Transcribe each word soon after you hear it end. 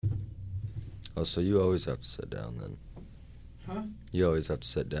Oh, so you always have to sit down then? Huh? You always have to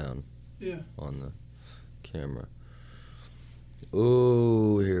sit down. Yeah. On the camera.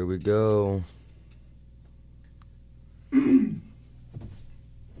 Ooh, here we go. It's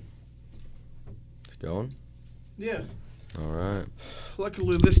going? Yeah. All right.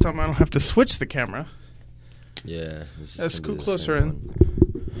 Luckily, this time I don't have to switch the camera. Yeah. Let's go closer in.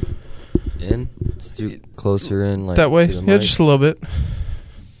 In? Let's do closer in. Like that way? to the Yeah, mic. just a little bit.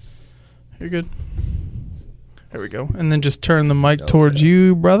 You're good. There we go. And then just turn the mic towards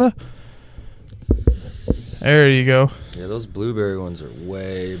you, brother. There you go. Yeah, those blueberry ones are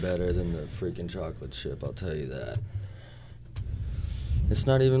way better than the freaking chocolate chip, I'll tell you that. It's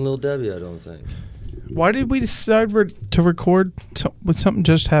not even Lil Debbie, I don't think. Why did we decide to record when something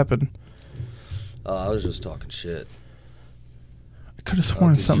just happened? I was just talking shit. I could have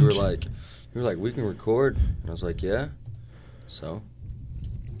sworn something. You were like, we can record. And I was like, yeah. So?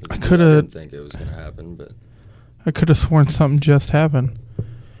 I didn't think it was going to happen, but... I could have sworn something just happened.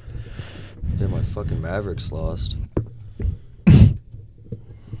 Yeah, my fucking Mavericks lost.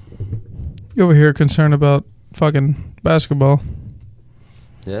 You over here concerned about fucking basketball.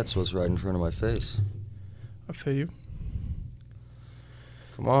 Yeah, that's what's right in front of my face. I feel you.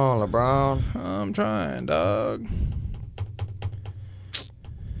 Come on, LeBron. I'm trying, dog.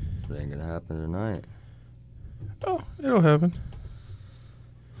 It ain't gonna happen tonight. Oh, it'll happen.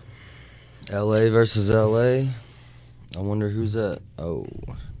 LA versus LA. I wonder who's at... Oh,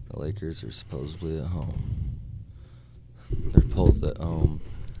 the Lakers are supposedly at home. They're both at home.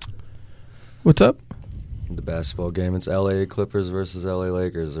 What's up? The basketball game. It's LA Clippers versus LA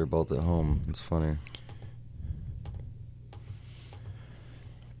Lakers. They're both at home. It's funny.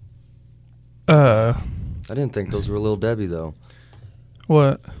 I didn't think those were Lil Debbie, though.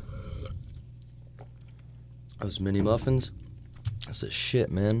 What? Those mini muffins? That's a shit,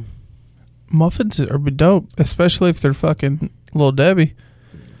 man. Muffins are dope, especially if they're fucking Lil Debbie.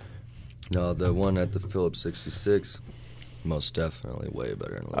 No, the one at the Phillips 66, most definitely way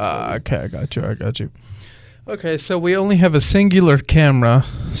better than Lil Debbie. Okay, I got you. Okay, so we only have a singular camera,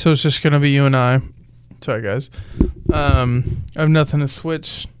 so it's just going to be you and I. Sorry, guys. I have nothing to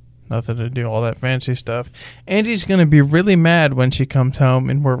switch, nothing to do, all that fancy stuff. Andy's going to be really mad when she comes home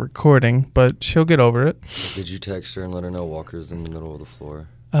and we're recording, but she'll get over it. Did you text her and let her know Walker's in the middle of the floor?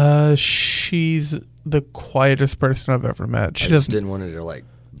 She's the quietest person I've ever met. She just didn't want her to, like,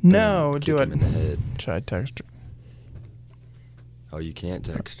 no, kick do it. him in the head. Should I text her? Oh, you can't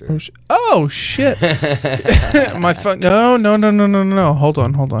text her. Oh shit! My phone. No. Hold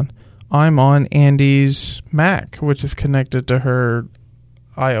on. I'm on Andy's Mac, which is connected to her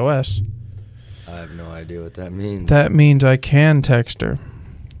iOS. I have no idea what that means. That means I can text her.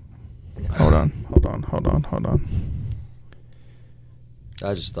 Hold on.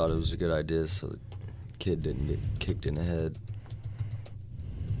 I just thought it was a good idea so the kid didn't get kicked in the head.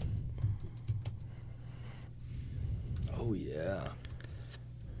 Oh, yeah.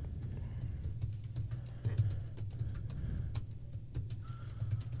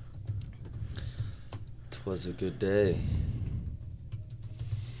 It was a good day.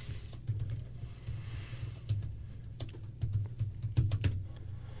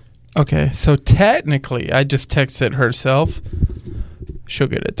 Okay, so technically, I just texted herself. She'll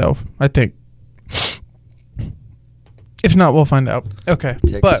get it, though, I think. If not, we'll find out. Okay.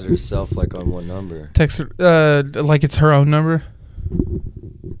 Texted herself, like, on what number? Text her, like it's her own number?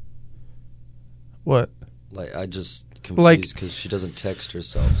 What? Like, I just confused because she doesn't text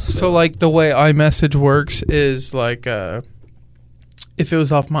herself. So, like, the way iMessage works is, like, if it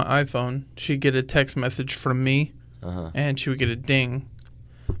was off my iPhone, she'd get a text message from me, and she would get a ding.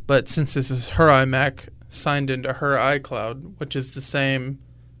 But since this is her iMac signed into her iCloud, which is the same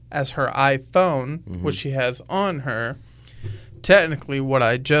as her iPhone, which she has on her, technically what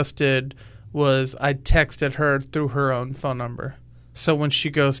I just did was I texted her through her own phone number. So when she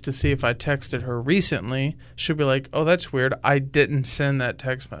goes to see if I texted her recently, she'll be like, oh, that's weird. I didn't send that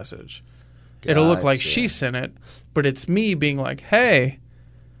text message. Gotcha. It'll look like she sent it, but it's me being like, hey,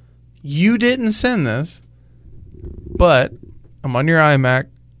 you didn't send this, but I'm on your iMac.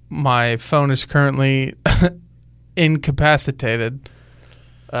 My phone is currently incapacitated.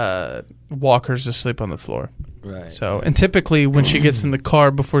 Walker's asleep on the floor. Right. So, and typically when she gets in the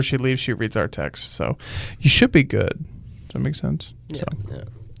car before she leaves, she reads our text. So, you should be good. Does that make sense? Yeah.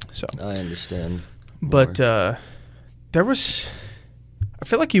 So I understand. But there was, I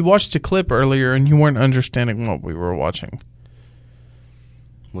feel like you watched a clip earlier and you weren't understanding what we were watching.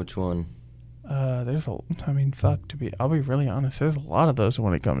 Which one? I'll be really honest. There's a lot of those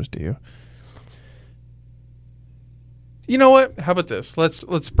when it comes to you. You know what? How about this?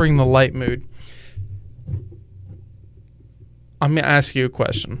 Let's bring the light mood. I'm gonna ask you a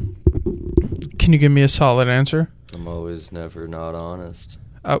question. Can you give me a solid answer? I'm always never not honest.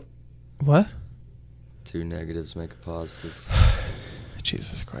 Oh, what? 2 negatives make a positive.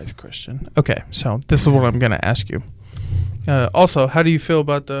 Jesus Christ, Christian. Okay, so this is what I'm gonna ask you. Also, how do you feel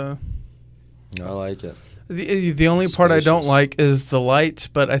about the? I like it. The only part I don't like is the lights,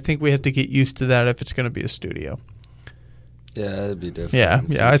 but I think we have to get used to that if it's going to be a studio. Yeah, it'd be different.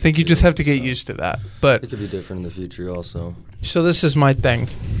 Yeah. I think you just have to get used to that. But it could be different in the future also. So this is my thing.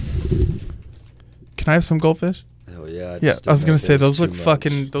 Can I have some goldfish? Hell yeah. Yeah, I was going to say those look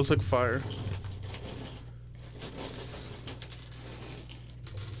those look fire.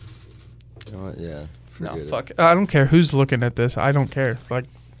 You know what? Yeah. No, fuck. I don't care who's looking at this. I don't care. Like,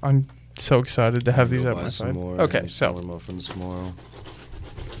 I'm so excited to have these at my side. Okay, so more muffins tomorrow.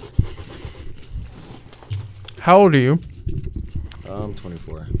 How old are you? I'm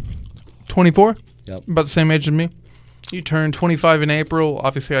 24. 24? Yep. About the same age as me? You turned 25 in April.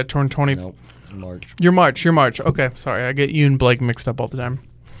 Obviously, I turned 20. Nope. March. You're March. Okay, sorry. I get you and Blake mixed up all the time.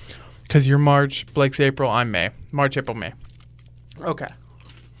 Because you're March, Blake's April, I'm May. March, April, May. Okay.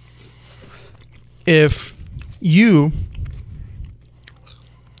 If you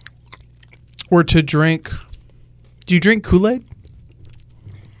were to drink... Do you drink Kool-Aid?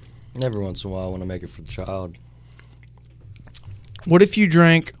 Every once in a while I want to make it for the child. What if you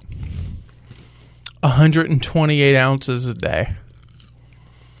drank 128 ounces a day?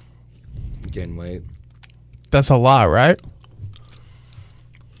 Gain weight. That's a lot, right?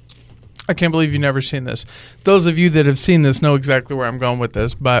 I can't believe you've never seen this. Those of you that have seen this know exactly where I'm going with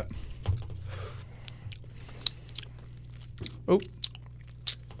this, but... Oh.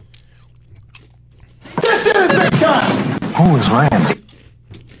 This is big time! Who is Randy?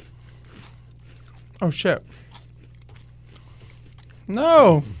 Oh, shit.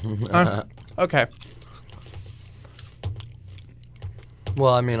 No. Okay.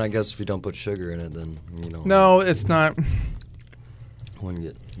 Well, I mean, I guess if you don't put sugar in it, then, you know. No, it's not.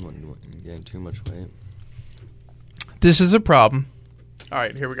 Wouldn't gain too much weight. This is a problem. All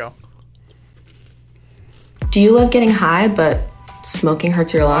right, here we go. Do you love getting high, but smoking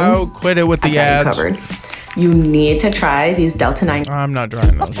hurts your lungs? Oh, quit it with the I got ads. you covered. You need to try these Delta 9. I'm not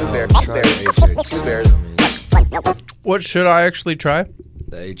trying those. No, try HHC gummies. What should I actually try?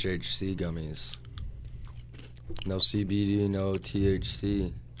 The HHC gummies. No CBD, no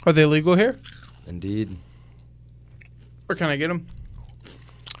THC. Are they legal here? Indeed. Or can I get them?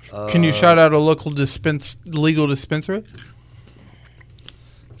 Can you shout out a local legal dispensary?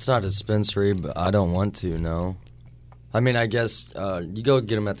 It's not a dispensary, but I don't want to, no. I mean, I guess you go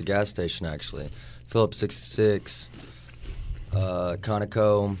get them at the gas station, actually. Phillips 66,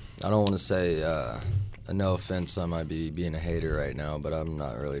 Conoco. I don't want to say, no offense, I might be being a hater right now, but I'm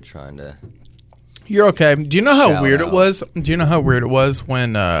not really trying to. You're okay. Do you know how Shout weird out. it was? Do you know how weird it was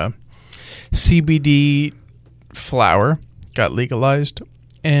when CBD flower got legalized?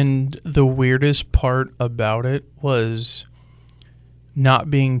 And the weirdest part about it was not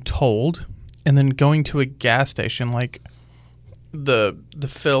being told and then going to a gas station like the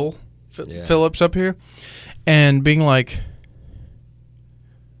Phillips up here and being like,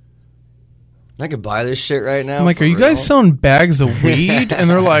 I could buy this shit right now. I'm like, for are you real?" guys selling bags of weed? And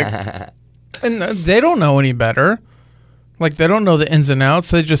they're like, and they don't know any better. Like, they don't know the ins and outs.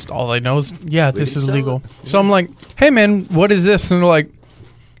 They just, all they know is, yeah, this can is sell legal. it. So I'm like, hey, man, what is this? And they're like,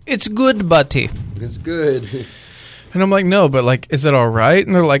 it's good, buddy. It's good. And I'm like, no, but, like, is it all right?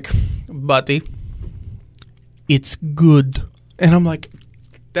 And they're like, buddy, it's good. And I'm like,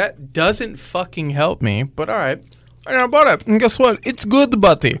 that doesn't fucking help me. But all right. And I bought it. And guess what? It's good,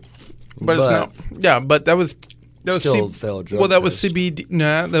 buddy. But it's not. Yeah, but that was Still failed drug well, that was test. CBD.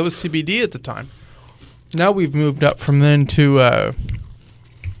 Nah, that was CBD at the time. Now we've moved up from then to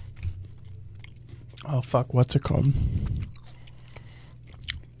oh fuck, what's it called?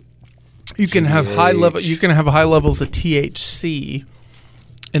 You can have high level. You can have high levels of THC,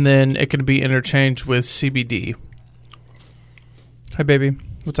 and then it can be interchanged with CBD. Hi, baby.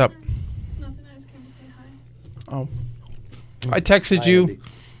 What's up? Nothing. I just came to say hi. Oh, I texted you.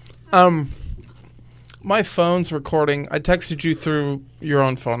 My phone's recording. I texted you through your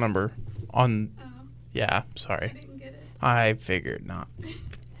own phone number. On. Oh, Yeah, I sorry. didn't get it. I figured not.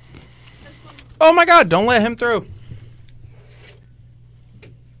 That's fine. Oh my God! Don't let him through.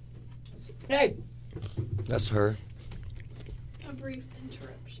 Hey. That's her. A brief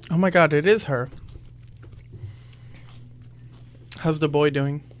interruption. Oh my God! It is her. How's the boy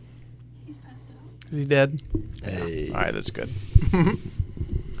doing? He's passed out. Is he dead? Hey. All right, that's good.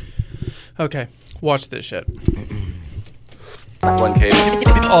 Okay, watch this shit. One cable.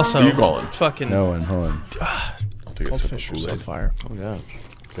 Also, Who you calling? fucking No one. Hold on. I'll take a Goldfish sip are of so Kool-Aid. fire. Oh yeah.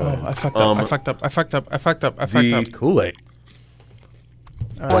 Oh, I fucked up. I fucked up. I fucked up. I fucked up. I fucked The up. Kool-Aid.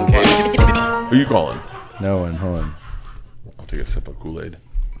 One cable. Who you calling? No one. Hold on. I'll take a sip of Kool-Aid.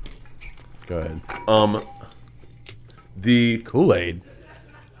 Go ahead. The Kool-Aid.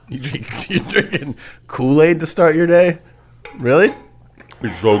 You drinking Kool-Aid to start your day? Really?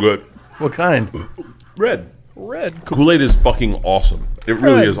 is so good. What kind? Red. Red. Kool-Aid is fucking awesome. It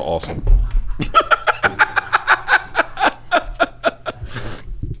really Red. is awesome.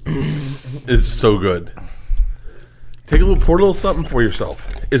 It's so good. Take a little, pour a little something for yourself.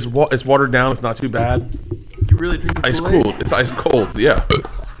 It's watered down. It's not too bad. You really drink Ice cold. It's ice cold. Yeah.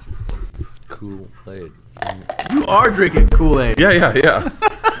 Kool-Aid. You are drinking Kool-Aid. Yeah.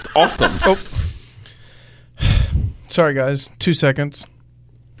 It's awesome. Oh. Sorry, guys. 2 seconds.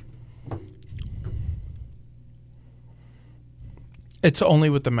 It's only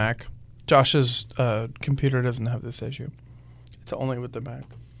with the Mac. Josh's computer doesn't have this issue. It's only with the Mac.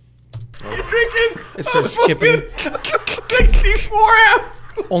 You're drinking. It starts skipping. 64 ounce.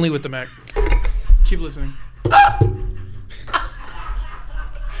 Only with the Mac. Keep listening.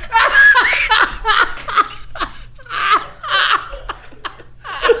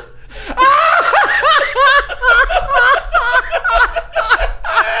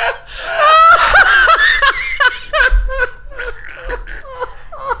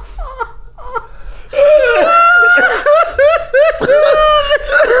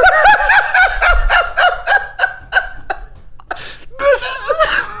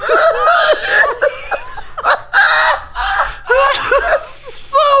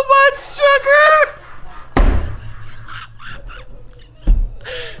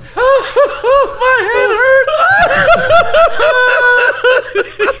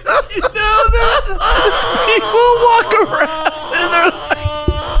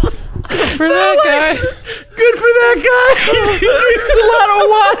 For that guy. Good for that guy. He drinks a lot of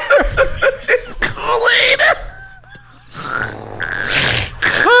water. It's Kool-Aid.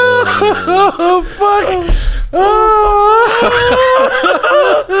 Oh, fuck.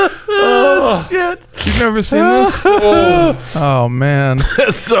 Oh, shit. You've never seen this? Oh, man.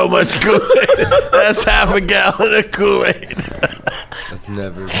 That's so much Kool-Aid. That's half a gallon of Kool-Aid. I've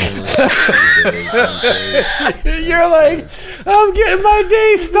never finished 2 days one day. You're like, I'm getting my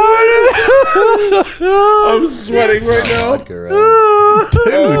day started. I'm sweating right now. Vodka,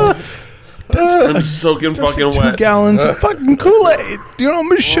 right? Dude, I'm soaking fucking 2 wet. gallons of fucking Kool-Aid. Do you know how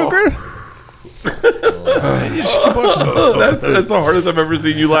much sugar? You just keep watching. That's the hardest I've ever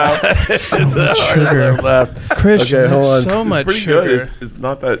seen you laugh. Sugar. Christian, Okay, hold that's on. so much Pretty sugar. good. It's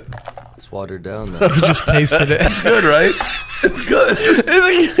not that It's watered down though. You just tasted it. Good, right? It's good. It's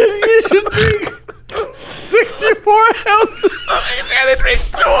like, you should drink 64 ounces. I try to drink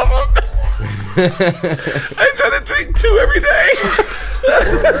 2 of them. I try to drink 2 every day.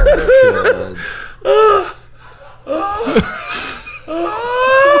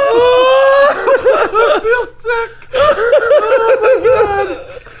 I feel sick.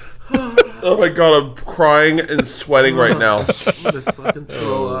 Oh my god, I'm crying and sweating right now. I'm gonna fucking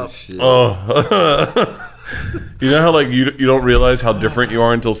throw Oh up. shit. Oh. You know how like you don't realize how different you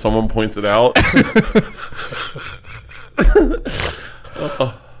are until someone points it out?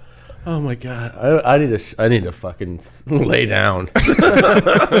 Oh my god! I need to fucking lay down.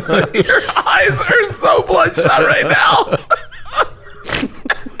 Your eyes are so bloodshot right now.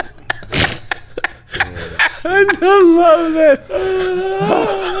 I just love it.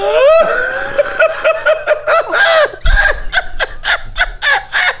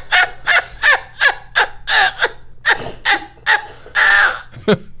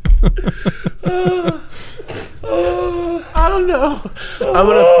 I don't know.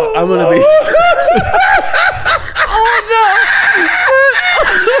 I'm gonna be. Oh no!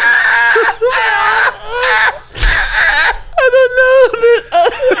 I don't know that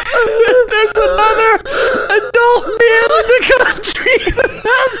there's another adult man in the country that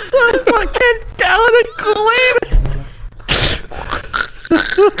has a fucking gallon of Kool-Aid.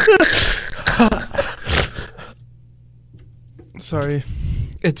 Sorry.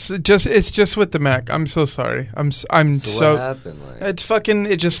 It's just with the Mac. I'm so sorry. I'm So so what happened? Like, it's fucking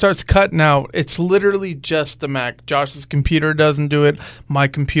it just starts cutting out. It's literally just the Mac. Josh's computer doesn't do it. My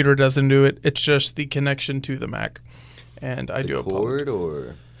computer doesn't do it. It's just the connection to the Mac. And I do the apologize. cord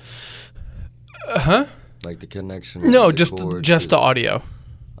or Huh? like the connection? No, with the just cord just to- the audio.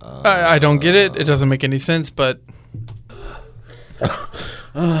 I don't get it. It doesn't make any sense, but it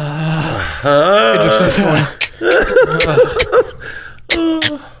just starts going.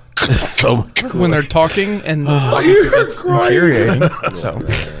 So much when they're talking, and obviously that's infuriating. So,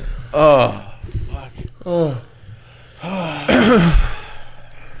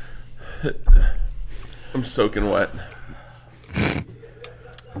 I'm soaking wet.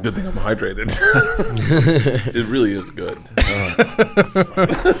 Good thing I'm hydrated. It really is good.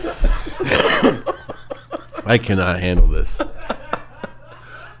 I cannot handle this.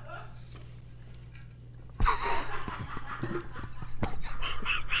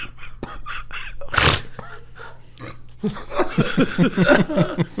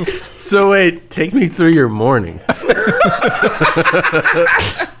 So wait, take me through your morning.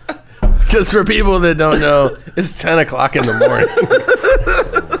 Because for people that don't know, it's 10 o'clock in the morning.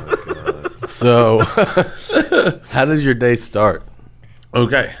 So, how does your day start?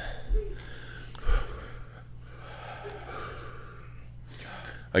 Okay.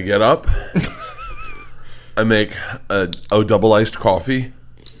 I get up. I make a double iced coffee.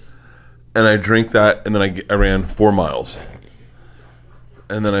 And I drink that, and then I ran 4 miles.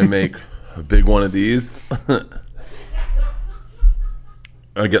 And then I make a big one of these.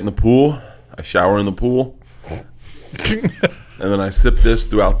 I get in the pool. I shower in the pool. And then I sip this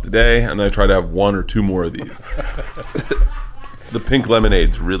throughout the day, and then I try to have 1 or 2 more of these. The pink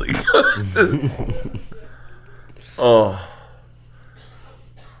lemonade's really good. Oh.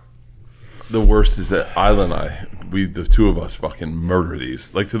 The worst is that Isla and I, the two of us fucking murder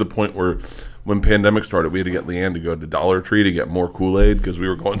these. Like to the point where when pandemic started, we had to get Leanne to go to Dollar Tree to get more Kool-Aid because we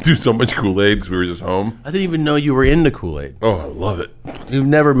were going through so much Kool-Aid because we were just home. I didn't even know you were into Kool-Aid. Oh, I love it. You've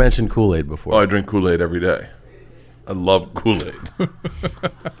never mentioned Kool-Aid before. Oh, I drink Kool-Aid every day. I love Kool-Aid.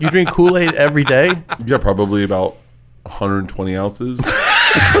 You drink Kool-Aid every day? Yeah, probably about 120 ounces.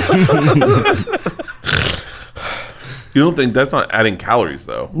 You don't think that's not adding calories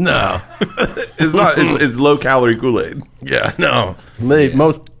though? No. It's not. It's low calorie Kool-Aid. Yeah, no.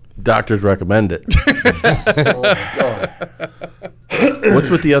 Most doctors recommend it. What's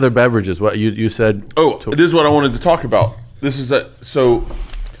with the other beverages? What you said? Oh, this is what I wanted to talk about. This is so.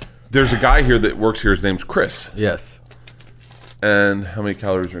 There's a guy here that works here. His name's Chris. Yes. And how many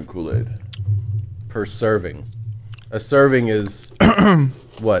calories are in Kool-Aid? Per serving. A serving is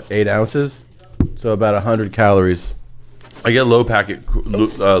what, 8 ounces? So about 100 calories. I get low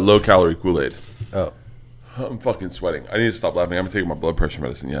calorie Kool-Aid. Oh. I'm fucking sweating. I need to stop laughing. I haven't taken my blood pressure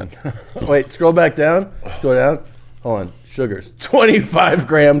medicine yet. Wait, scroll back down. Scroll down. Hold on. Sugars. 25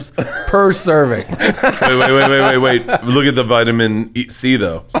 grams per serving. Wait. Look at the vitamin C,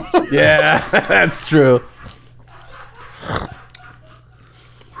 though. Yeah, that's true.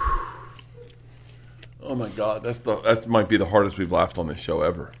 Oh, my God. That might be the hardest we've laughed on this show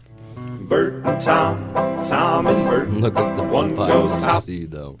ever. Bert and Tom and Bert. Look at the One goes vitamin top. C,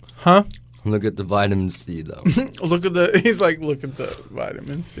 though. huh? Look at the vitamin C, though. Look at the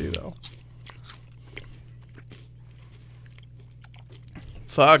vitamin C though.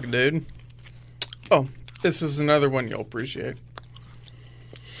 Fuck, dude. Oh, this is another one you'll appreciate.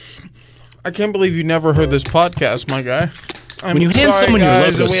 I can't believe you never heard this podcast, my guy. When you hand someone your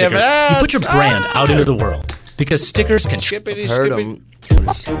logo sticker, you put your brand out into the world. Because stickers can... Skippity, Heard skippity. them.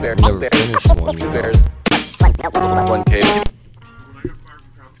 Never finished one, you know. 1K.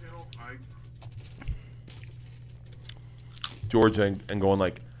 George and going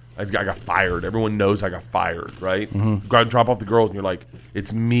like, I got fired. Everyone knows I got fired, right? Mm-hmm. Go out and drop off the girls, and you're like,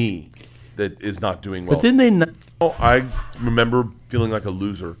 it's me that is not doing well. But didn't they not... I remember feeling like a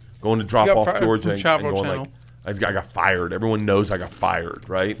loser going to drop You got off fired George from and Travel going Channel. like, I got fired. Everyone knows I got fired,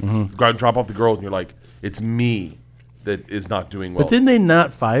 right? Mm-hmm. Go out and drop off the girls, and you're like, it's me that is not doing well. But didn't they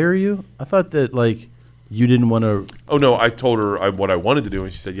not fire you? I thought that, like, you didn't want to... Oh, no, I told her what I wanted to do,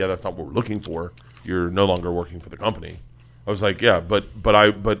 and she said, yeah, that's not what we're looking for. You're no longer working for the company. I was like, yeah, but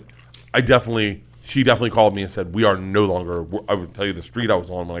I definitely, she definitely called me and said, we are no longer, I would tell you the street I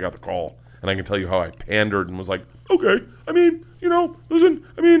was on when I got the call, and I can tell you how I pandered and was like, okay, I mean, you know, listen,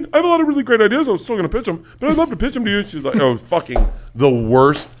 I mean, I have a lot of really great ideas, I was still going to pitch them, but I'd love to pitch them to you. She's like, oh, fucking the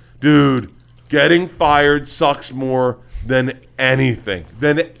worst. Dude, getting fired sucks more than anything.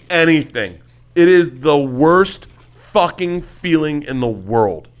 It is the worst fucking feeling in the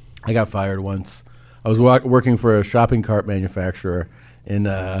world. I got fired once. I was working for a shopping cart manufacturer in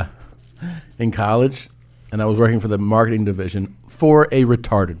college, and I was working for the marketing division for a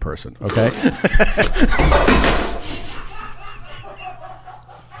retarded person, okay?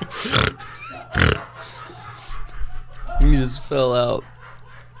 You just fell out.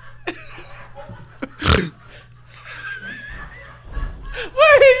 Wait,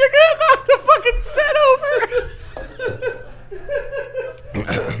 you're gonna knock the fucking set over!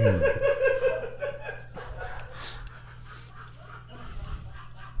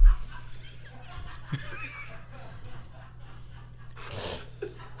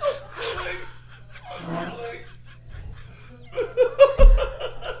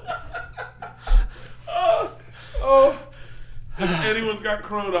 got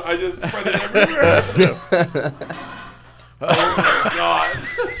Corona. I just spread it everywhere. Oh my god.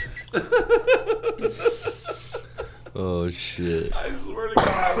 Oh shit. I swear to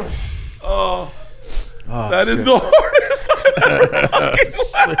God. Oh, that is the hardest I've ever fucking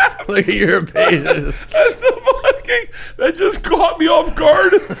laughed. Look at your pages. That's the fucking, that just caught me off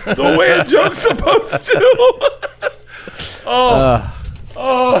guard the way a joke's supposed to.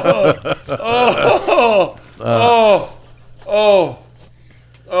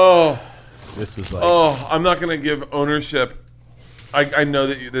 This was like. Oh, I'm not gonna give ownership. I know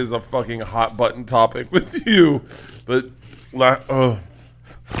that there's a fucking hot button topic with you, but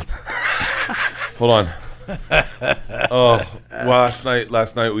hold on. Oh, last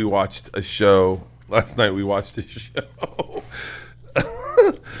night we watched a show.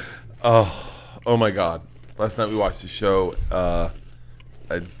 Oh my God! Last night we watched a show.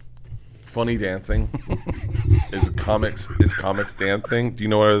 Funny Dancing. It's comics dancing. Do you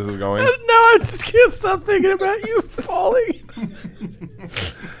know where this is going? No, I just can't stop thinking about you falling.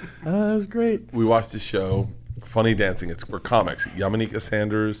 That was great. We watched a show, Funny Dancing. It's for comics. Yamaneika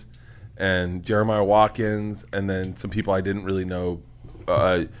Sanders and Jeremiah Watkins, and then some people I didn't really know.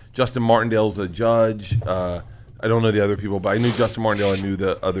 Justin Martindale's a judge. I don't know the other people, but I knew Justin Martindale. I knew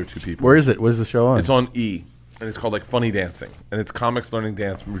the other two people. Where is it? Where's the show on? It's on E, and it's called like Funny Dancing, and it's comics learning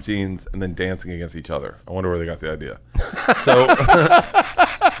dance routines and then dancing against each other. I wonder where they got the idea. So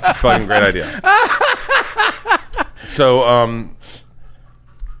it's a fucking great idea. So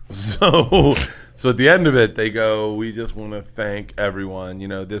at the end of it, they go, we just want to thank everyone. You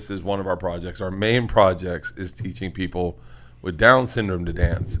know, this is one of our projects. Our main projects is teaching people with Down syndrome to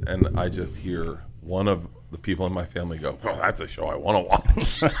dance. And I just hear one of the people in my family go, oh, that's a show I want to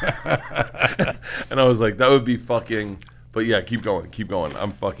watch. And I was like, that would be fucking, but yeah, keep going.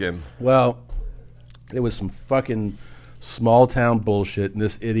 I'm fucking. Well, it was some fucking small town bullshit, and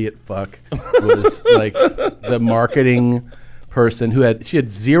this idiot fuck was like the marketing person she had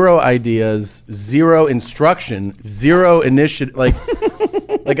zero ideas, zero instruction, zero initiative. Like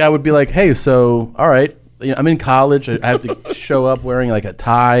I would be like, hey, so all right, you know, I'm in college. I have to show up wearing like a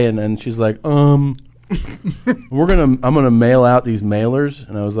tie, and she's like, I'm gonna mail out these mailers,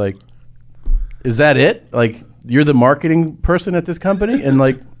 and I was like, is that it? Like, you're the marketing person at this company? And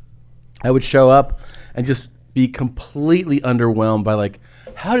like, I would show up and just be completely underwhelmed by like,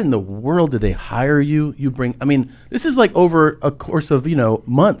 how in the world did they hire you? I mean, this is like over a course of,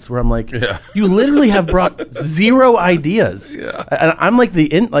 months where I'm like, you literally have brought zero ideas. Yeah. And I'm like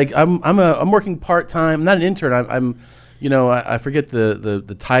I'm working part-time. I'm not an intern. I'm I forget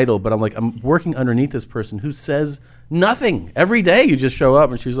the title, but I'm working underneath this person who says nothing every day. You just show up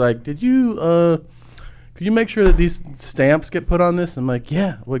and she's like, could you make sure that these stamps get put on this? I'm like,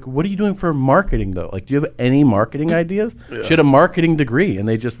 yeah. Like, what are you doing for marketing, though? Like, do you have any marketing ideas? Yeah. She had a marketing degree, and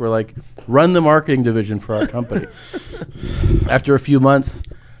they just were like, run the marketing division for our company. After a few months,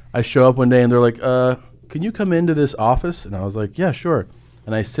 I show up one day, and they're like, can you come into this office? And I was like, yeah, sure.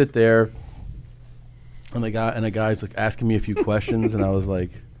 And I sit there, and the guy's like asking me a few questions, and I was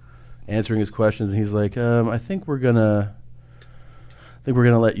like answering his questions, and he's like, I think we're gonna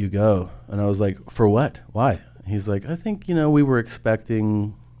let you go. And I was like, for what? Why? He's like, I think, we were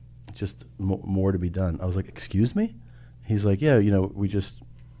expecting just more to be done. I was like, excuse me? He's like, yeah, we just,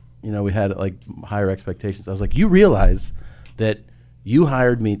 we had like higher expectations. I was like, you realize that you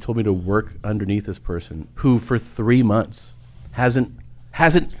hired me, told me to work underneath this person who for 3 months hasn't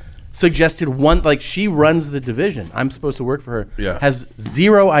suggested one, like she runs the division. I'm supposed to work for her. Yeah. Has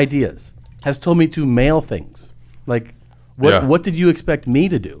zero ideas, has told me to mail things. Like, what did you expect me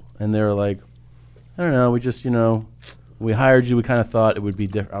to do? And they were like, I don't know. We just, we hired you. We kind of thought it would be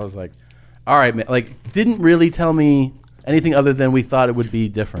different. I was like, all right, man. Like, didn't really tell me anything other than we thought it would be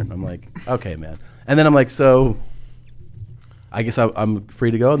different. I'm like, okay, man. And then I'm like, so I guess I'm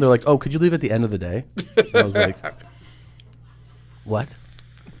free to go. And they're like, oh, could you leave at the end of the day? And I was like, what?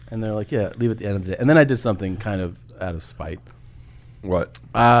 And they're like, yeah, leave at the end of the day. And then I did something kind of out of spite. What?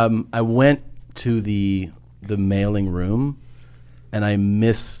 I went to the mailing room, and I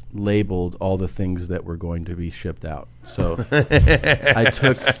mislabeled all the things that were going to be shipped out. So I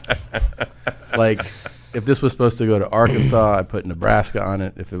took, like, if this was supposed to go to Arkansas, I put Nebraska on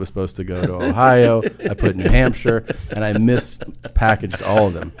it. If it was supposed to go to Ohio, I put New Hampshire, and I mispackaged all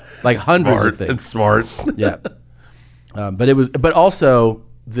of them, like hundreds of things. It's smart. Yeah, but also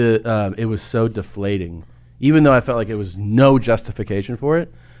it was so deflating. Even though I felt like it was no justification for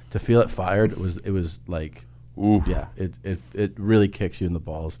it, to feel it fired, it was like. Ooh. Yeah, it really kicks you in the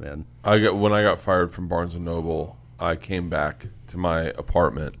balls, man. When I got fired from Barnes & Noble, I came back to my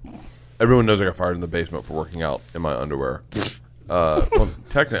apartment. Everyone knows I got fired in the basement for working out in my underwear. Well,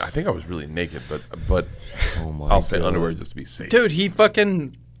 technically, I think I was really naked, but Oh my I'll say God. underwear just to be safe. Dude, he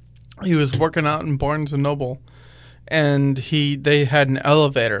was working out in Barnes and Noble, and they had an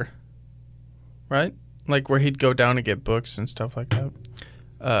elevator, right? Like where he'd go down to get books and stuff like that.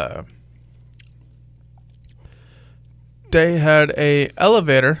 They had a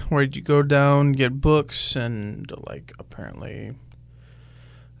elevator where you go down, get books, and like apparently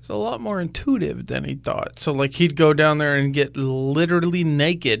it's a lot more intuitive than he thought. So like he'd go down there and get literally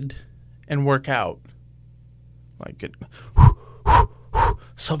naked and work out. Like get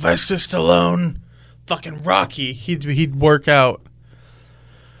Sylvester Stallone, fucking Rocky. He'd work out.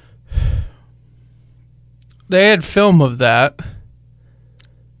 They had film of that.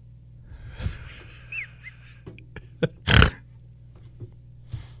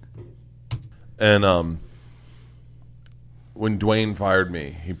 And when Dwayne fired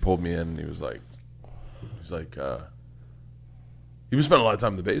me, he pulled me in and he was like, "You been spending a lot of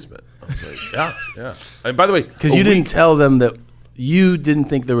time in the basement." I was like, yeah. And by the way, Because you didn't tell them that you didn't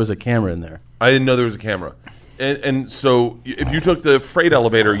think there was a camera in there. I didn't know there was a camera. And so if you took the freight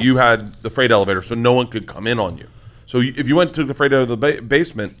elevator, you had the freight elevator, so no one could come in on you. So if you went to the freight elevator, the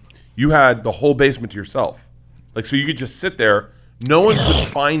basement, you had the whole basement to yourself. Like, so you could just sit there. No one could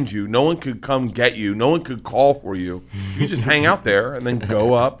find you. No one could come get you. No one could call for you. You could just hang out there and then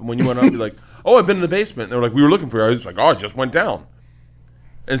go up. And when you went up, you're like, "Oh, I've been in the basement." And they were like, "We were looking for you." I was like, "Oh, I just went down."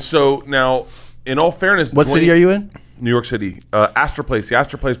 And so now, in all fairness, What city are you in? New York City. Astor Place. The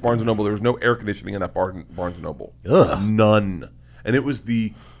Astor Place Barnes & Noble. There was no air conditioning in that Barnes & Noble. Ugh. None. And it was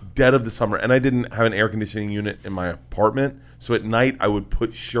the dead of the summer. And I didn't have an air conditioning unit in my apartment. So at night, I would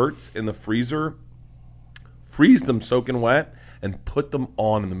put shirts in the freezer, freeze them soaking wet, and put them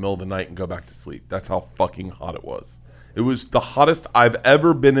on in the middle of the night and go back to sleep. That's how fucking hot it was. It was the hottest I've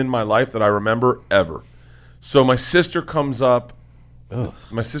ever been in my life that I remember ever. So my sister comes up.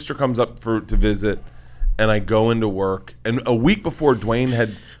 My sister comes up to visit, and I go into work. And a week before, Dwayne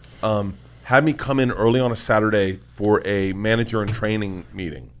had me come in early on a Saturday for a manager and training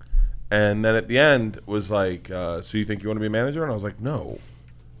meeting. And then at the end was like, "So you think you want to be a manager?" And I was like, "No."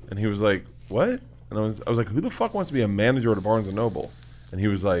 And he was like, "What?" And I was like, "Who the fuck wants to be a manager at a Barnes & Noble?" And he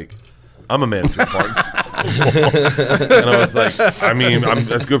was like, "I'm a manager at Barnes." And I was like, "I mean,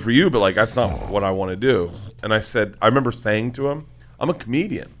 that's good for you, but like that's not what I want to do." And I remember saying to him, "I'm a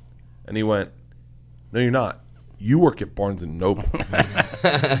comedian." And he went, "No, you're not. You work at Barnes & Noble."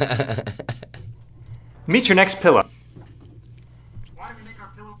 Meet your next pillow.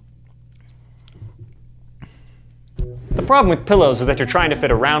 The problem with pillows is that you're trying to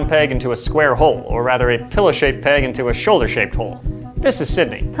fit a round peg into a square hole, or rather a pillow-shaped peg into a shoulder-shaped hole. This is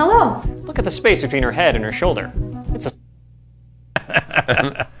Sydney. Hello. Look at the space between her head and her shoulder. It's a...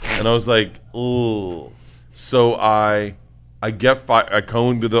 And I was like, "Ooh." So I get fired. I go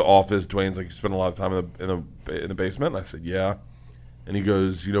into the office. Dwayne's like, "You spend a lot of time in the basement?" And I said, "Yeah." And he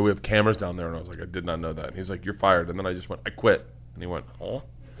goes, "You know, we have cameras down there." And I was like, "I did not know that." And he's like, "You're fired." And then I just went, "I quit." And he went, "Oh."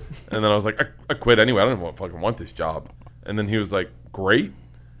 And then I was like, I quit anyway. I don't even fucking want this job. And then he was like, "Great."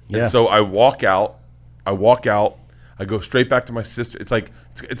 Yeah. And so I walk out. I go straight back to my sister. It's like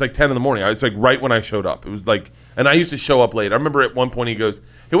 10 in the morning. It's like right when I showed up. It was like, and I used to show up late. I remember at one point he goes,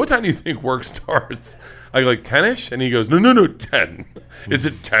 "Hey, what time do you think work starts?" I go like 10ish, and he goes, No, 10. It's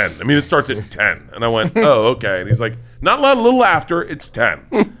at 10. I mean, it starts at 10. And I went, "Oh, okay." And he's like, "Not a little after. It's 10."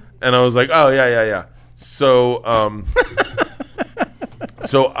 And I was like, "Oh, yeah." So,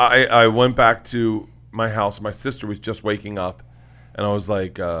 so I went back to my house. My sister was just waking up, and I was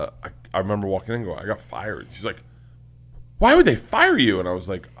like, I remember walking in and going, "I got fired." She's like, "Why would they fire you?" And I was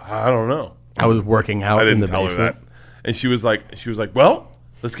like, "I don't know." I was working out in the basement. I didn't tell her that. And she was like, "Well,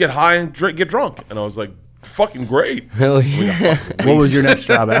 let's get high and get drunk." And I was like, "Fucking great." Hell yeah. What was your next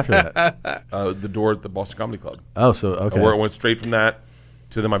job after that? The door at the Boston Comedy Club. Oh, so okay. Where I went straight from that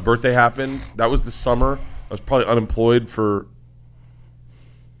to then my birthday happened. That was the summer. I was probably unemployed for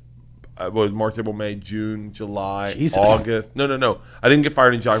what was March, April, May, June, July, Jesus. August. No. I didn't get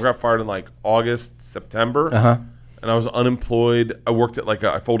fired in July. I got fired in like August, September. Uh-huh. And I was unemployed. I worked at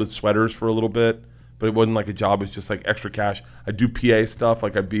I folded sweaters for a little bit, but it wasn't like a job. It was just like extra cash. I'd do PA stuff.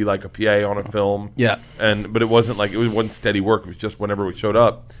 Like I'd be like a PA on a film. Yeah. But it wasn't wasn't steady work. It was just whenever we showed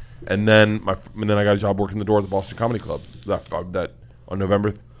up. And then I got a job working the door at the Boston Comedy Club. That on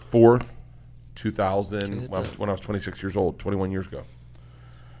November 4th, 2000, when I was 26 years old, 21 years ago.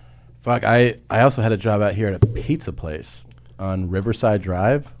 Fuck, I also had a job out here at a pizza place on Riverside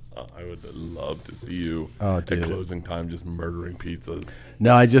Drive. I would love to see you at closing time just murdering pizzas.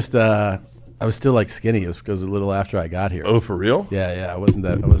 No, I just I was still like skinny. It was a little after I got here. Oh, for real? Yeah. I wasn't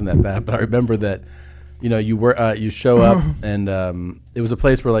that bad. But I remember that you show up and it was a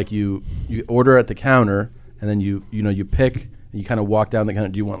place where like you order at the counter and then you pick and you kind of walk down the counter.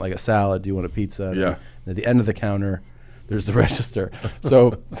 Do you want like a salad? Do you want a pizza? Yeah. And at the end of the counter, there's the register.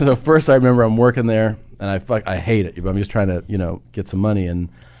 So first I remember I'm working there and I hate it. I'm just trying to get some money, and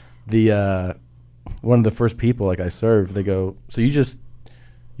the one of the first people like I served, they go, so you just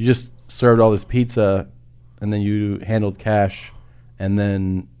served all this pizza and then you handled cash and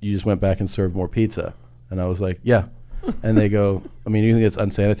then you just went back and served more pizza. And I was like, yeah. And they go, I mean, you think it's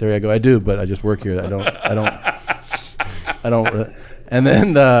unsanitary? I go, I do, but I just work here. I don't. And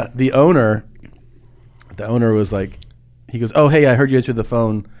then the owner was like, he goes, oh, hey, I heard you answer the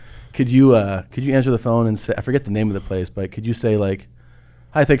phone. Could you answer the phone and say, I forget the name of the place, but could you say like,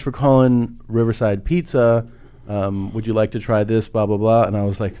 hi, thanks for calling Riverside Pizza. Would you like to try this, blah, blah, blah? And I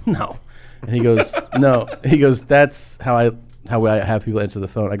was like, no. And he goes, no. He goes, that's how I have people answer the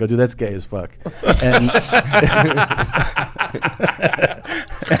phone. I go, dude, that's gay as fuck. And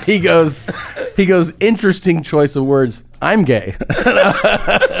he goes, interesting choice of words. I'm gay.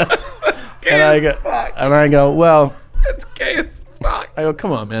 And I go, well, that's gay as fuck. I go,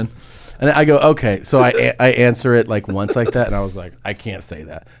 come on, man. And I go, okay. So I answer it like once like that, and I was like, I can't say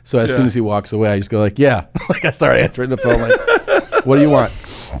that. So as soon as he walks away, I just go like, yeah. Like I start answering the phone like, what do you want?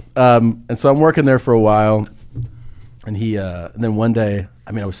 And so I'm working there for a while, and and then one day,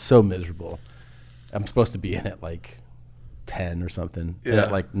 I mean, I was so miserable. I'm supposed to be in at like 10 or something. Yeah. And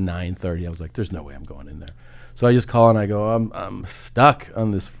at like 9:30, I was like, there's no way I'm going in there. So I just call and I go, I'm stuck on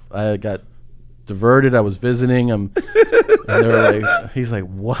this. I got diverted. I was visiting. And they were like, he's like,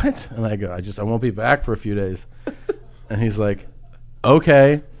 what? And I go, I won't be back for a few days. And he's like,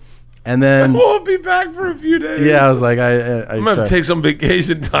 okay. And then I won't be back for a few days. Yeah, I was like, I'm gonna take some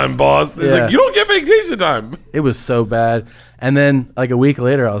vacation time, boss. He's like, you don't get vacation time. It was so bad. And then like a week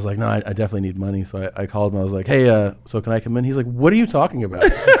later, I was like, no, I definitely need money. So I called him. I was like, hey, so can I come in? He's like, what are you talking about?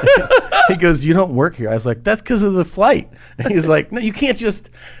 He goes, you don't work here. I was like, that's because of the flight. And he's like, no, you can't just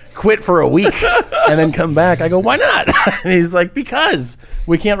quit for a week and then come back. I go, why not? And he's like, because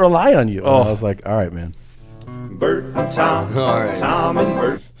we can't rely on you. And I was like, all right, man. Bert and Tom. All right. Tom and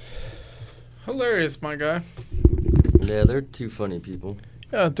Bert. Hilarious, my guy. Yeah, they're two funny people.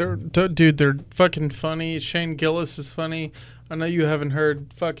 Yeah, they're fucking funny. Shane Gillis is funny. I know you haven't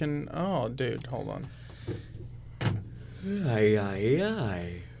heard fucking. Oh, dude, hold on.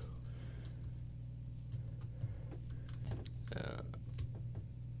 Aye.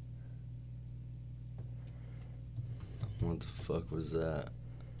 What the fuck was that?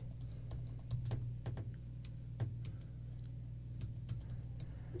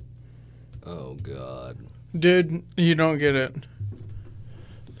 Oh, God. Dude, you don't get it.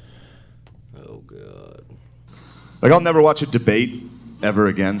 Oh, God. Like, I'll never watch a debate ever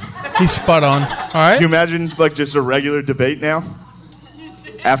again. He's spot on. All right? Can you imagine, like, just a regular debate now?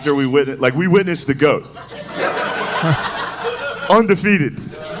 After we witnessed the GOAT. Undefeated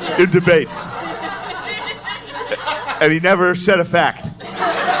in debates. And he never said a fact.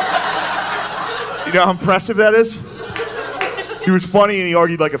 You know how impressive that is? He was funny and he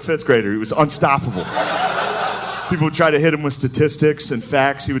argued like a fifth grader. He was unstoppable. People would try to hit him with statistics and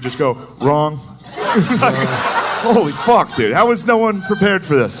facts. He would just go, wrong. Like, holy fuck, dude. How was no one prepared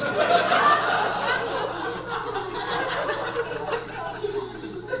for this?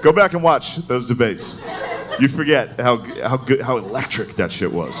 Go back and watch those debates. You forget how electric that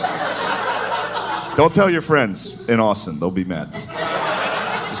shit was. Don't tell your friends in Austin. They'll be mad.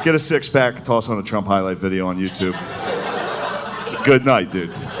 Just get a six-pack, toss on a Trump highlight video on YouTube. It's a good night, dude.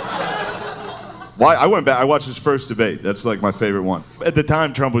 I went back. I watched his first debate. That's like my favorite one. At the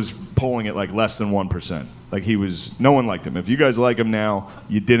time, Trump was polling at like less than 1%. Like no one liked him. If you guys like him now,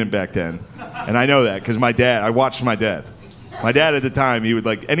 you didn't back then. And I know that because I watched my dad. My dad at the time, he would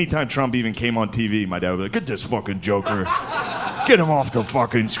like, anytime Trump even came on TV, my dad would be like, get this fucking joker. Get him off the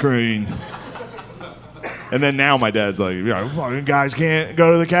fucking screen. And then now my dad's like, fucking guys can't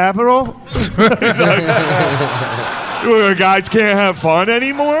go to the Capitol? He's like, guys can't have fun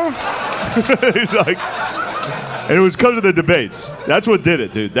anymore? He's like, and it was because of the debates. That's what did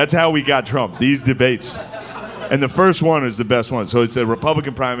it, dude. That's how we got Trump, these debates. And the first one is the best one. So it's a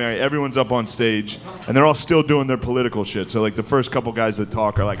Republican primary. Everyone's up on stage, and they're all still doing their political shit. So like the first couple guys that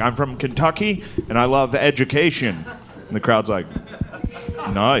talk are like, I'm from Kentucky, and I love education. And the crowd's like,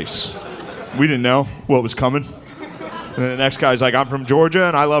 nice. We didn't know what was coming. And then the next guy's like, I'm from Georgia,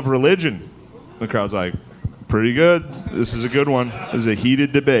 and I love religion. And the crowd's like, pretty good. This is a good one. This is a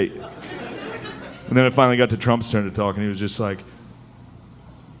heated debate. And then it finally got to Trump's turn to talk, and he was just like,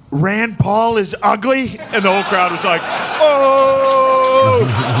 Rand Paul is ugly? And the whole crowd was like, oh!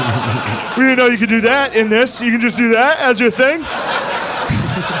 We didn't know you could do that in this. You can just do that as your thing.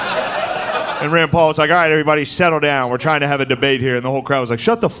 And Rand Paul was like, all right, everybody, settle down. We're trying to have a debate here. And the whole crowd was like,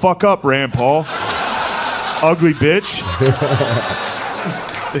 shut the fuck up, Rand Paul. Ugly bitch.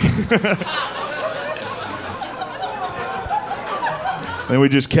 And we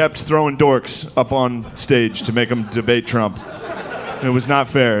just kept throwing dorks up on stage to make them debate Trump. And it was not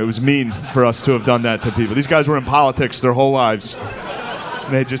fair. It was mean for us to have done that to people. These guys were in politics their whole lives.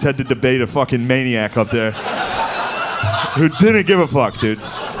 And they just had to debate a fucking maniac up there who didn't give a fuck, dude.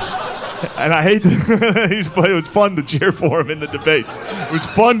 And I hate to, it was fun to cheer for him in the debates. It was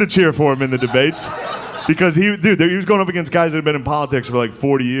fun to cheer for him in the debates because he was going up against guys that had been in politics for like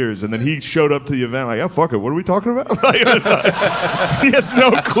 40 years, and then he showed up to the event like, oh, fuck it, what are we talking about? He had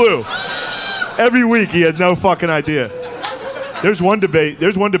no clue. Every week he had no fucking idea. There's one debate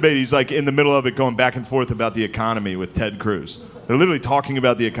he's like in the middle of it going back and forth about the economy with Ted Cruz. They're literally talking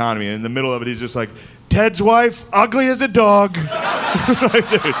about the economy, and in the middle of it he's just like, Ted's wife, ugly as a dog. Like,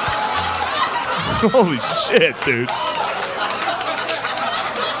 dude. Holy shit, dude.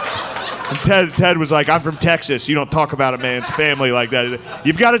 And Ted was like, I'm from Texas. You don't talk about a man's family like that.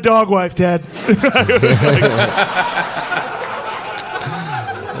 You've got a dog wife, Ted.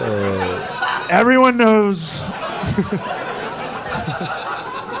 Everyone knows.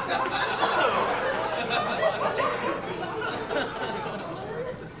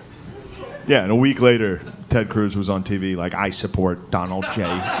 Yeah, and a week later, Ted Cruz was on TV like, I support Donald J.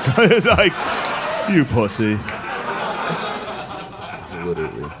 It's like, you pussy.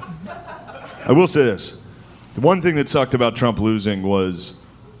 Literally. I will say this. The one thing that sucked about Trump losing was,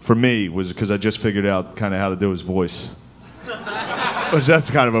 for me, was because I just figured out kind of how to do his voice. Which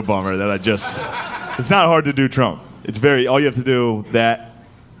that's kind of a bummer that it's not hard to do Trump. It's all you have to do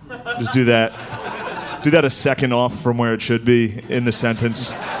just do that. Do that a second off from where it should be in the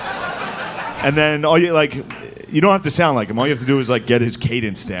sentence. And then you don't have to sound like him. All you have to do is like get his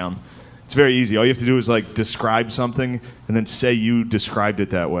cadence down. It's very easy. All you have to do is like describe something and then say you described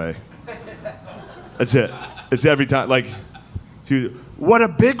it that way. That's it. It's every time. Like, what a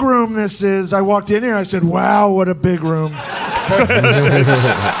big room this is. I walked in here. I said, wow, what a big room.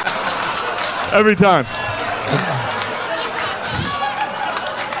 Every time.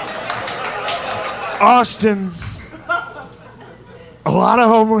 Austin. A lot of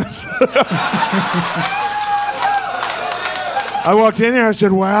homeless. I walked in here, I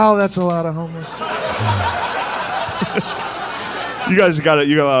said, wow, that's a lot of homeless. You guys got a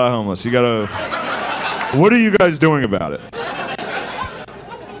lot of homeless. What are you guys doing about it?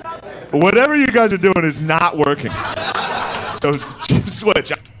 Whatever you guys are doing is not working. So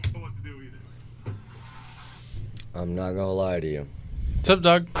switch. I don't know what to do either. I'm not gonna lie to you. What's up,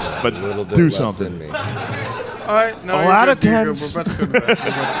 dog? But do something. All right, no, a lot of tens. We're about to go to bed.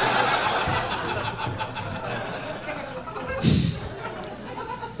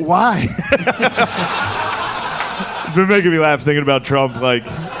 Why? It's been making me laugh thinking about Trump, like,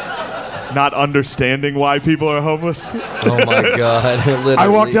 not understanding why people are homeless. Oh my God! Literally. I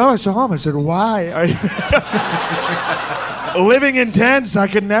walked out, I saw him. I said, "Why are you living in tents? I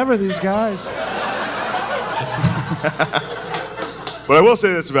could never. These guys." But I will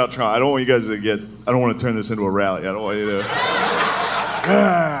say this about Trump. I don't want you guys to I don't want to turn this into a rally. I don't want you to.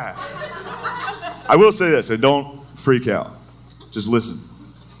 I will say this, and don't freak out. Just listen.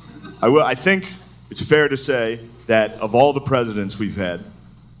 I think it's fair to say that of all the presidents we've had,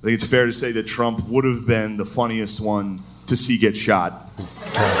 I think it's fair to say that Trump would have been the funniest one to see get shot.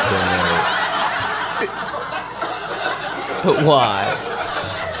 Why?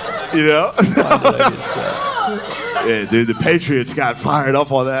 You know? Yeah, dude, the Patriots got fired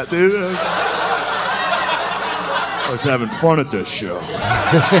up on that, dude. I was having fun at this show.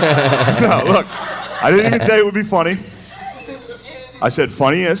 No, look, I didn't even say it would be funny. I said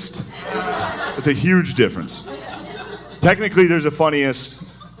funniest. It's a huge difference. Technically, there's a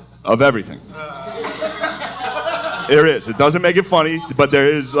funniest of everything. There is. It doesn't make it funny, but there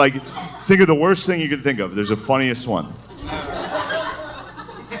is, like, think of the worst thing you can think of. There's a funniest one.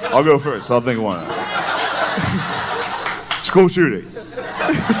 I'll go first. I'll think of one. School shooting.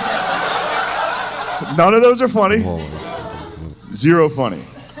 None of those are funny. Zero funny.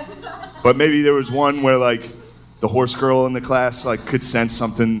 But maybe there was one where, like, the horse girl in the class, like, could sense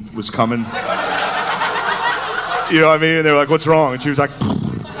something was coming. You know what I mean? And they were like, what's wrong? And she was like,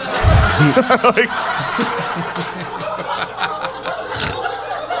 like,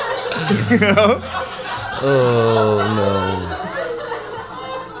 you know? Oh, no.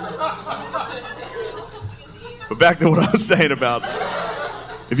 But back to what I was saying about,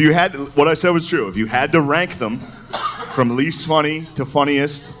 what I said was true. If you had to rank them from least funny to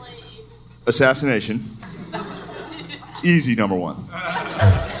funniest, assassination. Easy number one.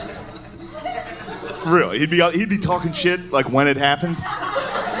 For real, he'd be talking shit like when it happened.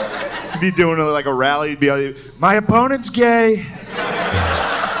 He'd be doing like a rally. He'd be like, my opponent's gay.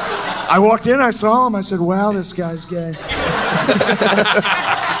 I walked in, I saw him. I said, wow, this guy's gay.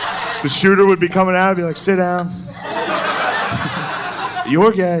 The shooter would be coming out and be like, sit down.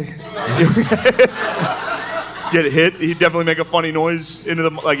 You're gay. Get hit, he'd definitely make a funny noise into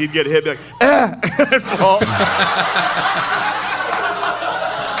the, like he'd get hit, be like, ah, and fall.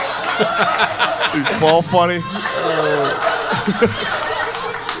 He'd fall funny.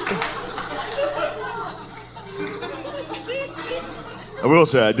 I will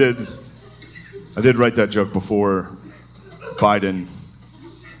say, I did write that joke before Biden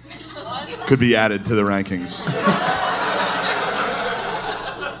could be added to the rankings.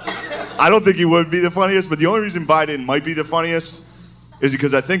 I don't think he would be the funniest, but the only reason Biden might be the funniest is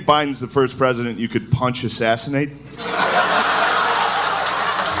because I think Biden's the first president you could punch assassinate.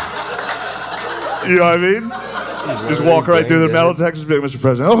 You know what I mean? Just walk right through the metal detectors and be like, Mr.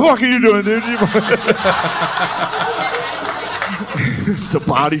 President, what the fuck are you doing, dude? It's a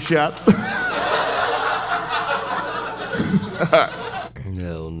body shot.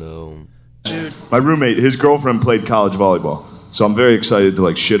 Hell no. Dude. My roommate, his girlfriend played college volleyball. So I'm very excited to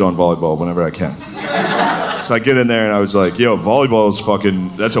like shit on volleyball whenever I can. So I get in there and I was like, yo, volleyball is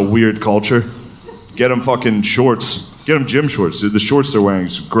fucking, that's a weird culture. Get them fucking shorts. Get them gym shorts. The shorts they're wearing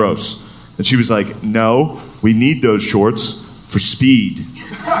is gross. And she was like, no, we need those shorts for speed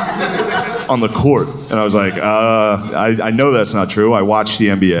on the court. And I was like, I know that's not true. I watch the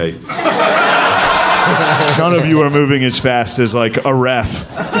NBA. None of you are moving as fast as like a ref.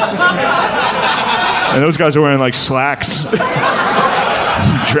 And those guys are wearing like slacks,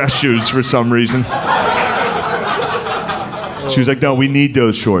 dress shoes for some reason. She was like, no, we need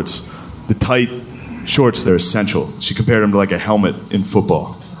those shorts. The tight shorts, they're essential. She compared them to like a helmet in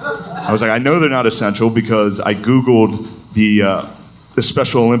football. I was like, I know they're not essential because I Googled the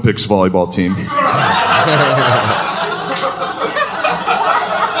Special Olympics volleyball team.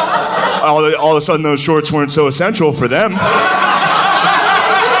 All of a sudden those shorts weren't so essential for them.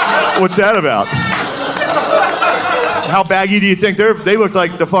 What's that about? How baggy do you think they looked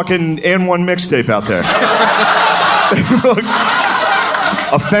like the fucking N1 mixtape out there? They look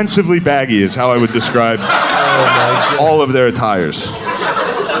offensively baggy is how I would describe all of their attires.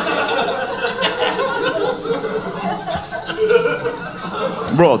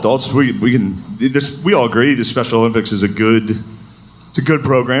 We're all adults. We all agree the Special Olympics is a good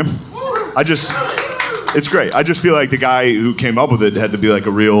program. It's great. I just feel like the guy who came up with it had to be like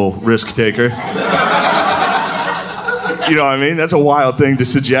a real risk taker. You know what I mean? That's a wild thing to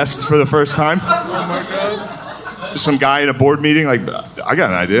suggest for the first time. Oh my God. Some guy in a board meeting, like, I got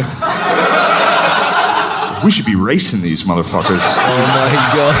an idea. We should be racing these motherfuckers. Oh my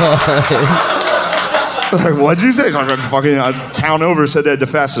God. Like, what'd you say? Fucking town over said they had the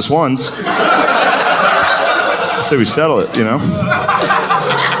fastest ones. I say we settle it, you know?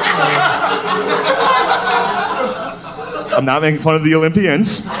 I'm not making fun of the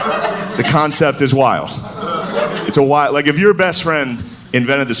Olympians. The concept is wild. It's a wild, like if your best friend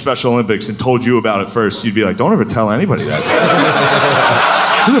invented the Special Olympics and told you about it first, you'd be like, don't ever tell anybody that.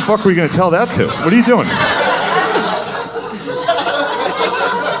 Who the fuck were you going to tell that to? What are you doing?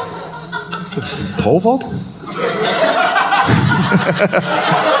 Pole vault?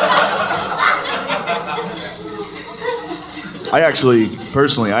 I actually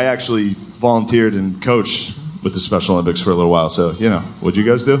volunteered and coached with the Special Olympics for a little while, so, you know, what'd you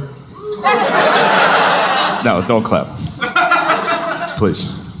guys do? No, don't clap.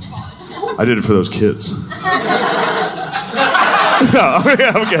 Please. I did it for those kids. No,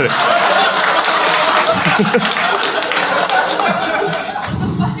 yeah, I'm kidding.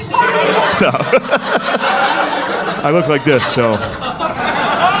 No. I look like this, so.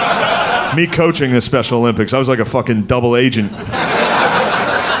 Me coaching the Special Olympics, I was like a fucking double agent.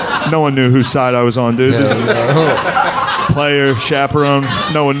 No one knew whose side I was on, dude. No. Player, chaperone,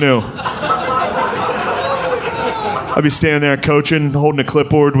 no one knew. I'd be standing there coaching, holding a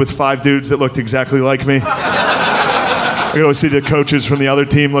clipboard with 5 dudes that looked exactly like me. I could always see the coaches from the other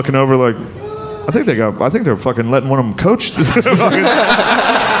team looking over like, I think they're fucking letting one of them coach.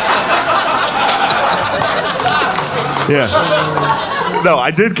 Yeah. No,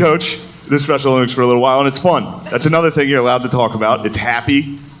 I did coach the Special Olympics for a little while, and it's fun. That's another thing you're allowed to talk about. It's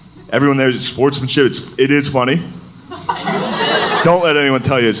happy. Everyone there is sportsmanship. It is funny. Don't let anyone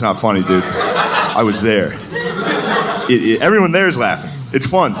tell you it's not funny, dude. I was there. Everyone there is laughing. It's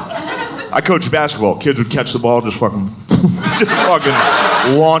fun. I coached basketball. Kids would catch the ball, just fucking Just fucking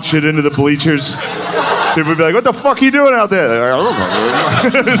launch it into the bleachers. People would be like, what the fuck are you doing out there? They're like, I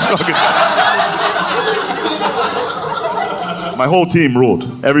don't know. Just fucking... My whole team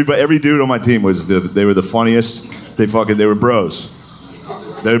ruled. Every dude on my team was, they were the funniest. They were bros.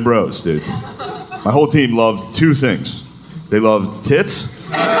 They were bros, dude. My whole team loved two things. They loved tits.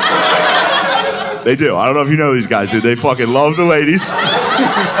 They do. I don't know if you know these guys, dude. They fucking love the ladies.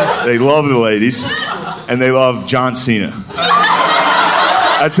 They love the ladies. And they love John Cena.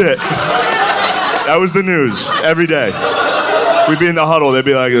 That's it. That was the news every day. We'd be in the huddle. They'd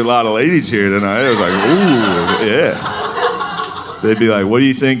be like, there's a lot of ladies here tonight. It was like, ooh, yeah. They'd be like, what do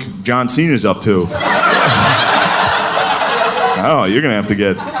you think John Cena's up to? Oh, you're going to have to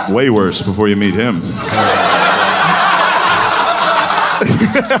get way worse before you meet him.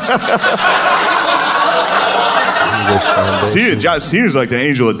 John Cena's like the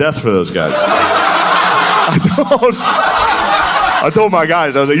angel of death for those guys. I told my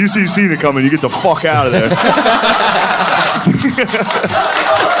guys, I was like, you see Cena coming, you get the fuck out of there.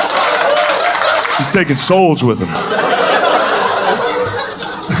 He's taking souls with him.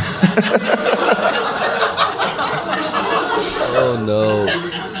 Oh no.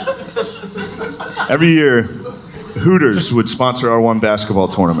 Every year, Hooters would sponsor our one basketball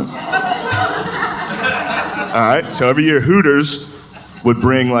tournament. All right, so every year Hooters would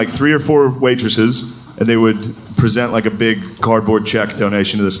bring like 3 or 4 waitresses, and they would present like a big cardboard check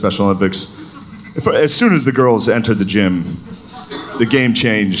donation to the Special Olympics. As soon as the girls entered the gym, the game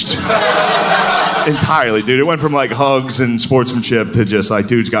changed entirely, dude. It went from like hugs and sportsmanship to just like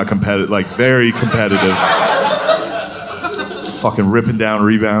dudes got competitive, like very competitive. Fucking ripping down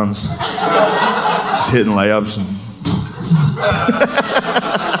rebounds, just hitting layups.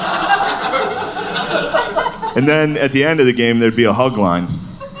 And then at the end of the game, there'd be a hug line,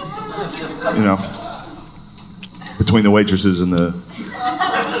 you know, between the waitresses and the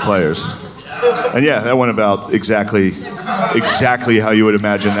players. And yeah, that went about exactly how you would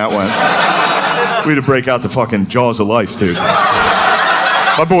imagine that went. We had to break out the fucking jaws of life, dude.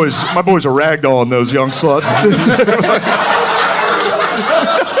 My boys are ragdolling those young sluts.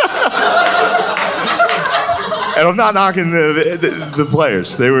 And I'm not knocking the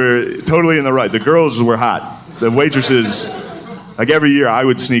players. They were totally in the right. The girls were hot. The waitresses, like every year, I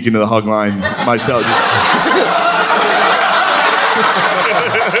would sneak into the hug line myself.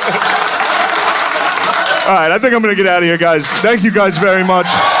 All right, I think I'm going to get out of here, guys. Thank you guys very much.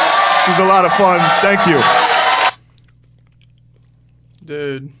 This was a lot of fun. Thank you.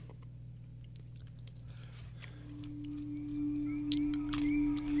 Dude.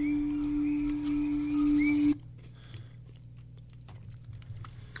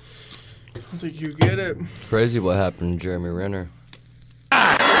 I think you get it. Crazy what happened to Jeremy Renner.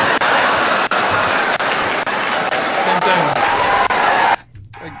 Same thing.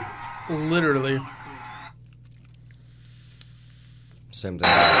 Like, literally. Same thing.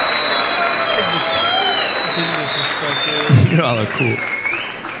 Y'all are cool.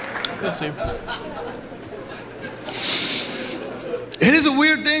 Let's see. It is a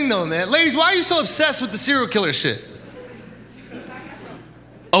weird thing, though, man. Ladies, why are you so obsessed with the serial killer shit?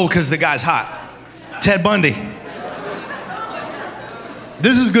 Oh, because the guy's hot. Ted Bundy.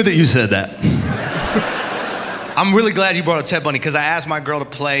 This is good that you said that. I'm really glad you brought up Ted Bundy, because I asked my girl to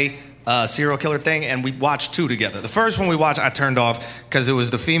play a serial killer thing, and we watched 2 together. The first one we watched, I turned off, because it was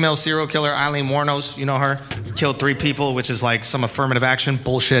the female serial killer, Eileen Wuornos. You know her? Killed 3 people, which is like some affirmative action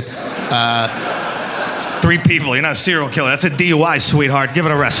bullshit. 3 people, you're not a serial killer. That's a DUI, sweetheart. Give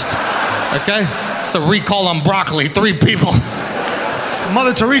it a rest. Okay? It's a recall on broccoli. 3 people.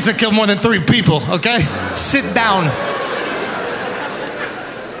 Mother Teresa killed more than 3 people, okay? Sit down.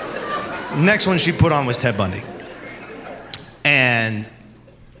 Next one she put on was Ted Bundy. And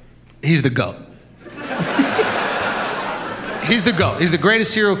he's the GOAT. He's the GOAT. He's the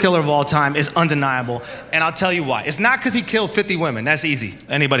greatest serial killer of all time. It's undeniable. And I'll tell you why. It's not because he killed 50 women. That's easy.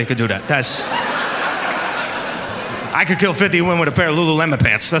 Anybody could do that. I could kill 50 women with a pair of Lululemon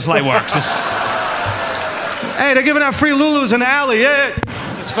pants. That's light work. Just... Hey, they're giving out free Lulus in the alley. Yeah.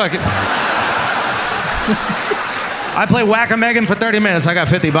 Just fuck it. I play Whack-A-Megan for 30 minutes. I got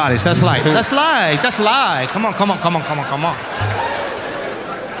 50 bodies. That's light. That's light. That's light. Come on.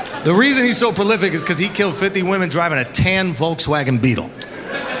 The reason he's so prolific is because he killed 50 women driving a tan Volkswagen Beetle.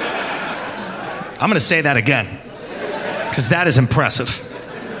 I'm going to say that again, because that is impressive.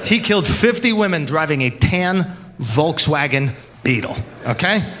 He killed 50 women driving a tan Volkswagen Beetle,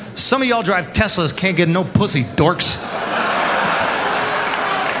 okay? Some of y'all drive Teslas, can't get no pussy, dorks.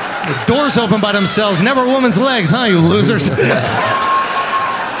 The doors open by themselves, never a woman's legs, huh, you losers?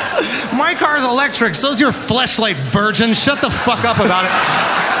 My car's electric, so's your fleshlight, virgin. Shut the fuck up about it.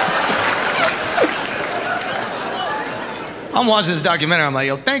 I'm watching this documentary, I'm like,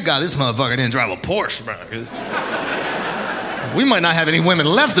 yo, thank God this motherfucker didn't drive a Porsche, bro. 'Cause we might not have any women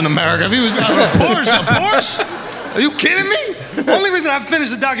left in America if he was driving a Porsche. A Porsche? Are you kidding me? The only reason I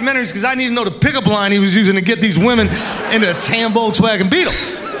finished the documentary is because I need to know the pickup line he was using to get these women into a tan Volkswagen Beetle.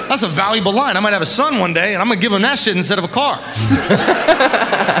 That's a valuable line. I might have a son one day, and I'm gonna give him that shit instead of a car.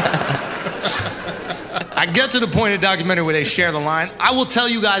 I get to the point of the documentary where they share the line. I will tell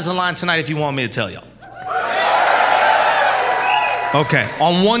you guys the line tonight if you want me to tell y'all. Okay,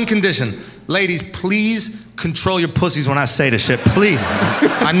 on one condition. Ladies, please control your pussies when I say this shit, please.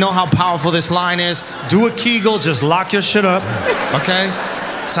 I know how powerful this line is. Do a Kegel, just lock your shit up, okay?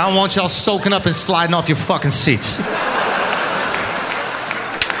 Because I don't want y'all soaking up and sliding off your fucking seats.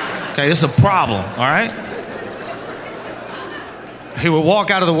 Okay, this is a problem, all right? He would walk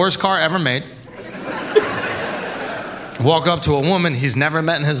out of the worst car ever made, walk up to a woman he's never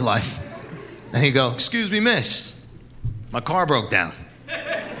met in his life, and he'd go, "Excuse me, miss, my car broke down.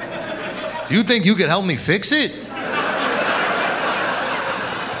 Do you think you could help me fix it?"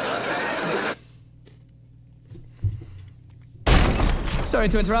 Sorry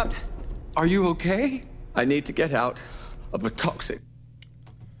to interrupt. Are you okay? I need to get out of a toxic.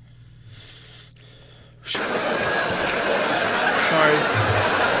 Sorry.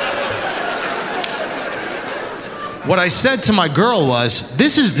 What I said to my girl was,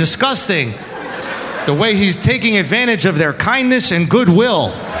 "This is disgusting. The way he's taking advantage of their kindness and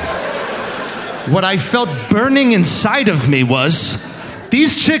goodwill." What I felt burning inside of me was,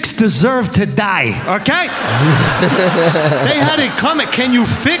 these chicks deserve to die, okay? They had it coming. Can you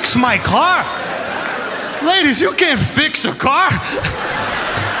fix my car? Ladies, you can't fix a car.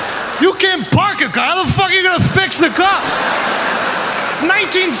 You can't park a car. How the fuck are you gonna fix the car? It's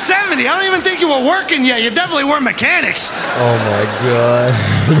 1970. I don't even think you were working yet. You definitely weren't mechanics. Oh my God.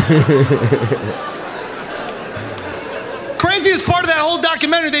 Craziest part of that whole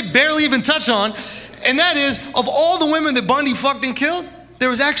documentary they barely even touch on, and that is, of all the women that Bundy fucked and killed, there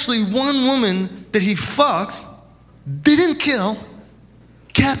was actually one woman that he fucked, didn't kill,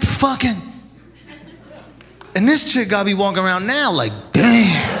 kept fucking. And this chick gotta be walking around now like,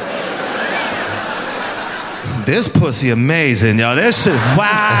 damn. This pussy amazing, yo. This shit,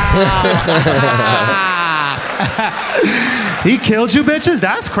 wow. He killed you bitches?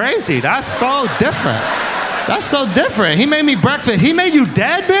 That's crazy. That's so different. That's so different. He made me breakfast. He made you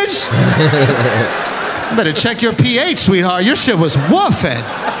dead, bitch? You better check your pH, sweetheart. Your shit was woofing.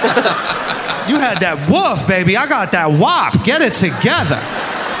 You had that woof, baby. I got that wop. Get it together.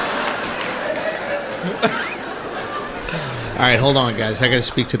 All right, hold on, guys. I got to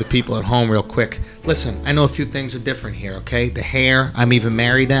speak to the people at home real quick. Listen, I know a few things are different here, okay? The hair, I'm even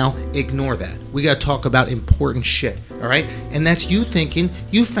married now. Ignore that. We got to talk about important shit, all right? And that's you thinking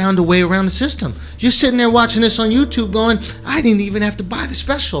you found a way around the system. You're sitting there watching this on YouTube going, I didn't even have to buy the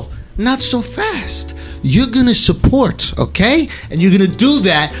special. Not so fast. You're going to support, okay? And you're going to do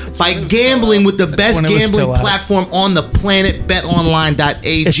that by gambling with the best gambling platform on the planet,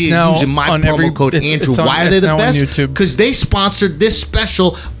 betonline.ag, using my promo code Andrew. Why are they the best? Because they sponsored this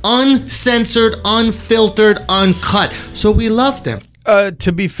special, uncensored, unfiltered, uncut. So we love them.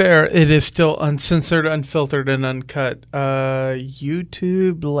 To be fair, it is still uncensored, unfiltered, and uncut.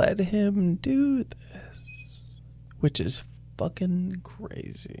 YouTube let him do this, which is fucking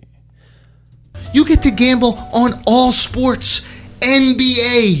crazy. You get to gamble on all sports.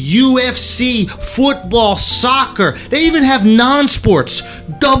 NBA, UFC, football, soccer. They even have non-sports,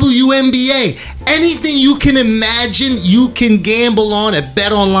 WNBA. Anything you can imagine, you can gamble on at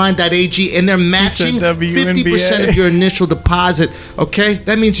betonline.ag, and they're matching 50% of your initial deposit, okay?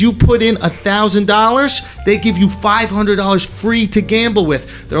 That means you put in $1,000, they give you $500 free to gamble with.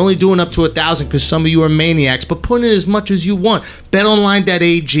 They're only doing up to $1,000 because some of you are maniacs, but put in as much as you want.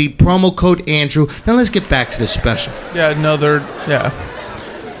 Betonline.ag, promo code Andrew. Now let's get back to the special. Yeah, no, yeah.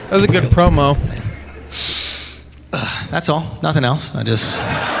 That was a good promo. That's all. Nothing else. I just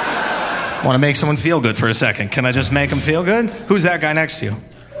want to make someone feel good for a second. Can I just make them feel good? Who's that guy next to you?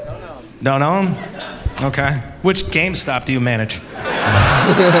 Don't know him? Okay. Which GameStop do you manage?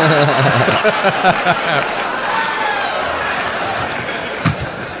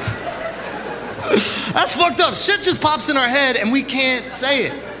 That's fucked up. Shit just pops in our head and we can't say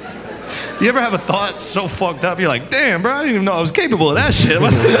it. You ever have a thought so fucked up, you're like, damn, bro, I didn't even know I was capable of that shit.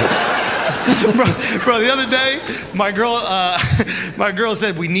 bro, the other day, my girl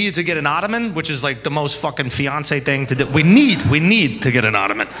said we needed to get an ottoman, which is like the most fucking fiance thing to do. We need to get an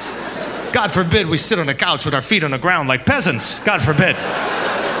ottoman. God forbid we sit on the couch with our feet on the ground like peasants. God forbid.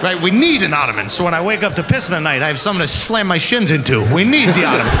 Right? We need an ottoman. So when I wake up to piss in the night, I have something to slam my shins into. We need the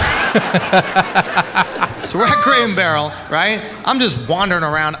ottoman. So we're at Crate and Barrel, right? I'm just wandering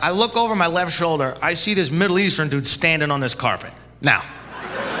around. I look over my left shoulder. I see this Middle Eastern dude standing on this carpet. Now,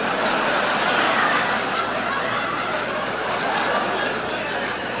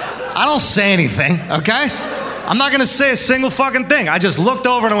 I don't say anything, okay? I'm not gonna say a single fucking thing. I just looked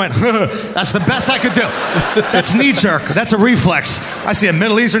over and I went, that's the best I could do. That's knee jerk. That's a reflex. I see a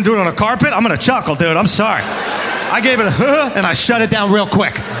Middle Eastern dude on a carpet, I'm gonna chuckle, dude. I'm sorry. I gave it a and I shut it down real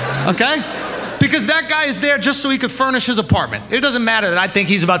quick, okay? Because that guy is there just so he could furnish his apartment. It doesn't matter that I think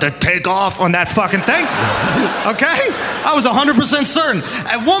he's about to take off on that fucking thing, okay? I was 100% certain.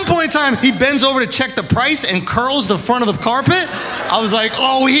 At one point in time, he bends over to check the price and curls the front of the carpet. I was like,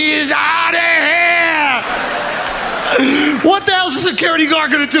 oh, he is out of here! What the hell's the security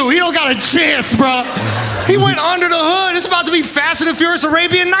guard gonna do? He don't got a chance, bro. He went under the hood. It's about to be Fast and the Furious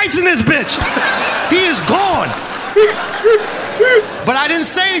Arabian Nights in this bitch. He is gone. But I didn't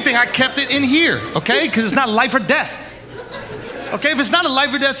say anything. I kept it in here, okay? Because it's not life or death. Okay, if it's not a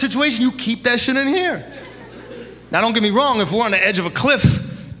life or death situation, you keep that shit in here. Now, don't get me wrong. If we're on the edge of a cliff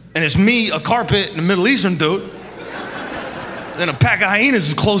and it's me, a carpet, and a Middle Eastern dude, and a pack of hyenas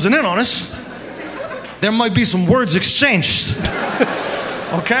is closing in on us, there might be some words exchanged.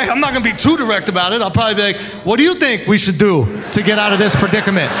 Okay? I'm not gonna be too direct about it. I'll probably be like, what do you think we should do to get out of this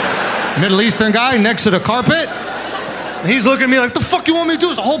predicament? Middle Eastern guy next to the carpet. He's looking at me like, the fuck you want me to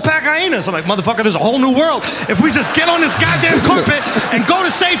do? It's a whole pack of hyenas. I'm like, motherfucker, there's a whole new world. If we just get on this goddamn carpet and go to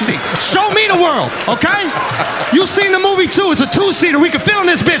safety. Show me the world, okay? You've seen the movie too. It's a two-seater. We can fit on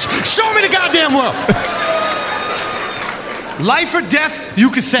this bitch. Show me the goddamn world. Life or death, you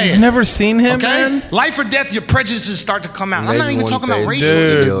can say it. You've never seen him, okay? man? Life or death, your prejudices start to come out. I'm not even talking about racial.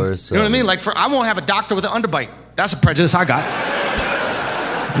 Dude. You know what I mean? Like, I won't have a doctor with an underbite. That's a prejudice I got.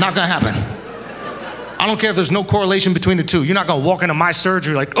 Not gonna happen. I don't care if there's no correlation between the two. You're not gonna walk into my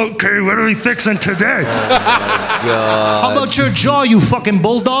surgery like, okay, what are we fixing today? God. How about your jaw, you fucking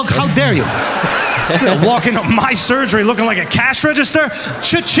bulldog? How dare you? Walk into my surgery looking like a cash register?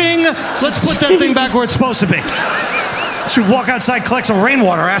 Cha-ching! Let's put that thing back where it's supposed to be. Should walk outside, collect some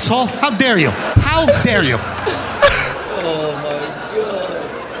rainwater, asshole. How dare you? How dare you? Oh my God.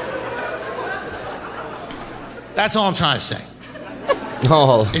 That's all I'm trying to say.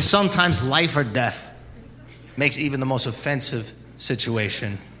 Oh. Is sometimes life or death makes even the most offensive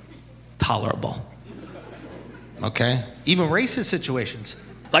situation tolerable. Okay? Even racist situations.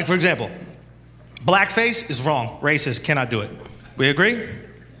 Like, for example, blackface is wrong. Racist, cannot do it. We agree?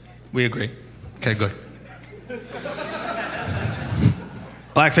 We agree. Okay, good.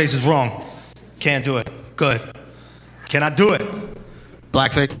 Blackface is wrong. Can't do it. Good. Cannot do it.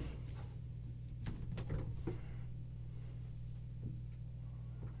 Blackface.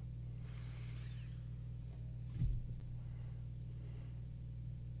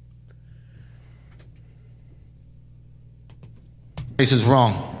 Blackface is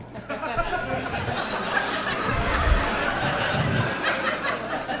wrong.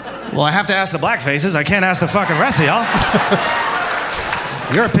 Well, I have to ask the blackfaces. I can't ask the fucking rest of y'all.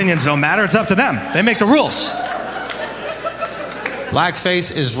 Your opinions don't matter. It's up to them. They make the rules.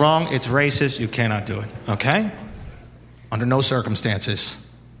 Blackface is wrong. It's racist. You cannot do it. Okay? Under no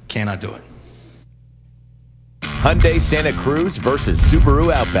circumstances, cannot do it. Hyundai Santa Cruz versus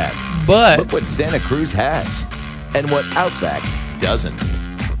Subaru Outback. But look what Santa Cruz has and what Outback doesn't.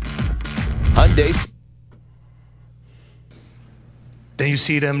 Hyundai. Then you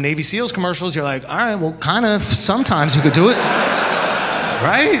see them Navy SEALs commercials. You're like, all right, well, kind of. Sometimes you could do it.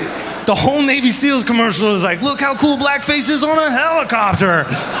 Right? The whole Navy SEALs commercial is like, look how cool blackface is on a helicopter.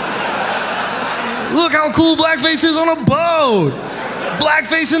 Look how cool blackface is on a boat.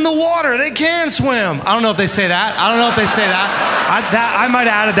 Blackface in the water. They can swim. I don't know if they say that. I don't know if they say that. I might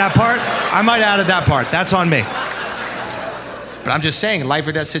have added that part. I might have added that part. That's on me. But I'm just saying, life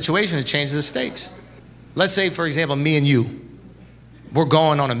or death situation, it changes the stakes. Let's say, for example, me and you, we're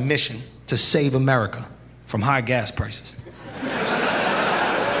going on a mission to save America from high gas prices.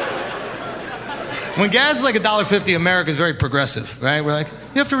 When gas is like $1.50, America is very progressive, right? We're like,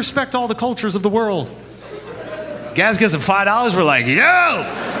 you have to respect all the cultures of the world. Gas gets at $5, we're like, yo!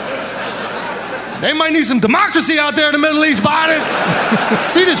 They might need some democracy out there in the Middle East, Biden.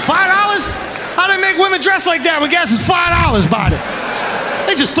 See this $5? How they make women dress like that when gas is $5, Biden?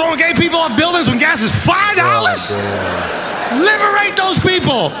 They just throwing gay people off buildings when gas is $5? Liberate those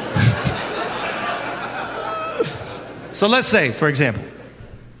people. So let's say, for example,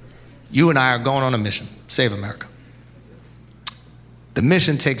 you and I are going on a mission, save America. The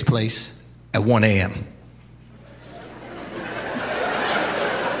mission takes place at 1 a.m.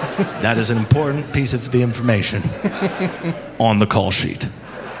 That is an important piece of the information on the call sheet.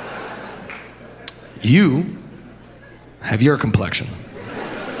 You have your complexion.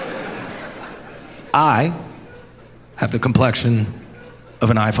 I have the complexion of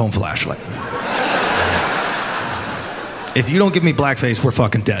an iPhone flashlight. If you don't give me blackface, we're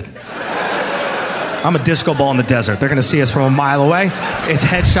fucking dead. I'm a disco ball in the desert. They're gonna see us from a mile away. It's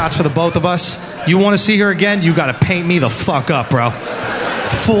headshots for the both of us. You wanna see her again? You gotta paint me the fuck up, bro.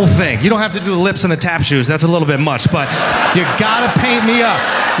 Full thing. You don't have to do the lips and the tap shoes. That's a little bit much, but you gotta paint me up.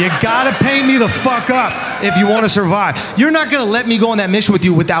 You gotta paint me the fuck up if you wanna survive. You're not gonna let me go on that mission with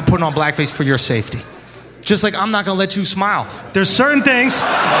you without putting on blackface for your safety. Just like I'm not gonna let you smile. There's certain things,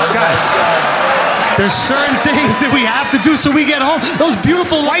 guys, there's certain things that we have to do so we get home. Those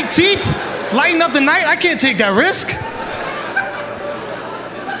beautiful white teeth, lighting up the night, I can't take that risk.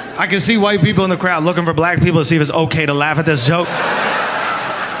 I can see white people in the crowd looking for black people to see if it's okay to laugh at this joke.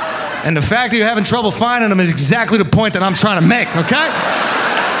 And the fact that you're having trouble finding them is exactly the point that I'm trying to make, okay?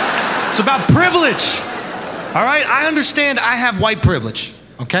 It's about privilege, all right? I understand I have white privilege,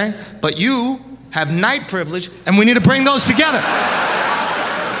 okay? But you have night privilege, and we need to bring those together.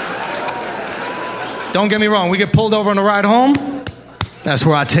 Don't get me wrong, we get pulled over on the ride home, that's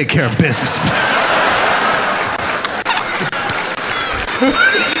where I take care of business.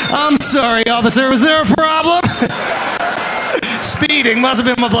 I'm sorry, officer, was there a problem? Speeding, must have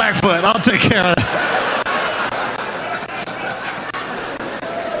been my Blackfoot. I'll take care of that.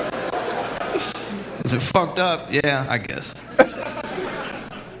 Is it fucked up? Yeah, I guess.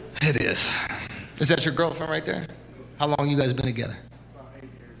 It is. Is that your girlfriend right there? How long you guys been together?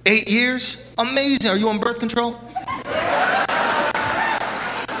 8 years? Amazing. Are you on birth control?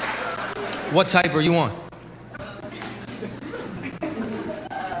 What type are you on?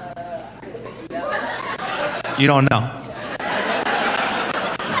 You don't know.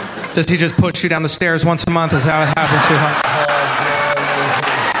 Does he just push you down the stairs once a month? Is how it happens, sweetheart?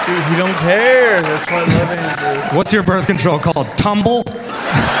 Dude, you don't care. That's what love is. What's your birth control called? Tumble?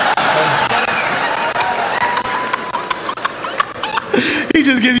 He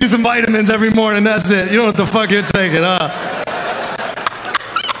just gives you some vitamins every morning, that's it. You don't know what the fuck you're taking, huh?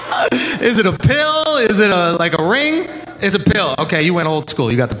 Is it a pill? Is it like a ring? It's a pill. Okay, you went old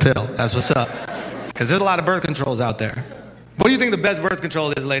school. You got the pill. That's what's up. Because there's a lot of birth controls out there. What do you think the best birth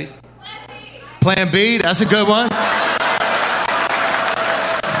control is, ladies? Plan B? That's a good one.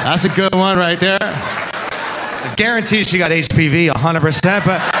 That's a good one right there. I guarantee she got HPV 100%,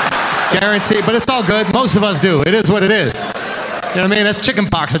 but guarantee. But it's all good. Most of us do. It is what it is. You know what I mean? That's chicken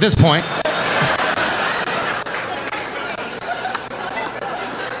pox at this point.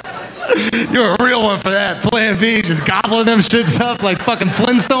 You're a real one for that. Plan B, just gobbling them shits up like fucking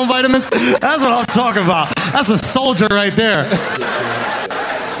Flintstone vitamins. That's what I'm talking about. That's a soldier right there.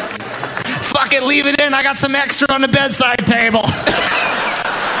 Fuck it, leave it in. I got some extra on the bedside table.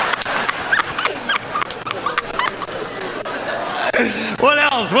 What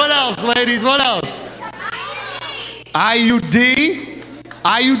else? What else, ladies? What else? IUD?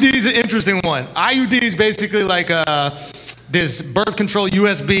 IUD is an interesting one. IUD is basically like this birth control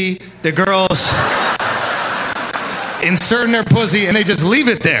USB that girls insert in their pussy and they just leave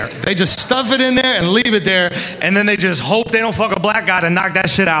it there. They just stuff it in there and leave it there, and then they just hope they don't fuck a black guy to knock that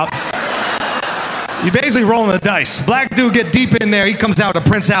shit out. You basically rolling the dice. Black dude get deep in there, he comes out to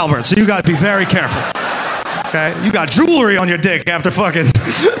Prince Albert, so you gotta be very careful. Okay? You got jewelry on your dick after fucking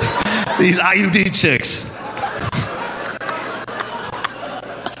these IUD chicks.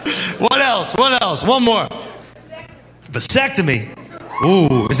 What else? What else? One more. Vasectomy.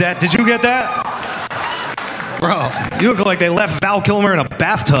 Ooh, did you get that? Bro, you look like they left Val Kilmer in a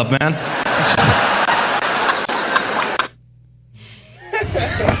bathtub, man.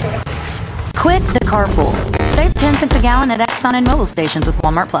 Quit the carpool. Save 10 cents a gallon at Exxon and Mobil stations with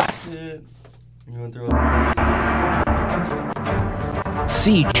Walmart Plus.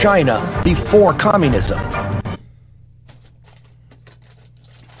 See China before communism.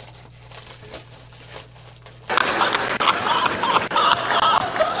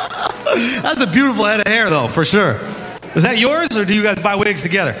 That's a beautiful head of hair, though, for sure. Is that yours, or do you guys buy wigs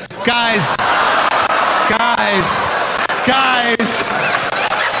together? Guys.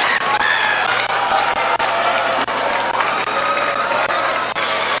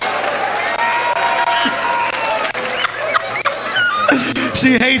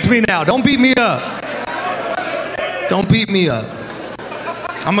 She hates me now. Don't beat me up. Don't beat me up.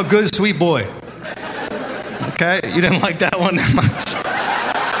 I'm a good, sweet boy. Okay? You didn't like that one that much.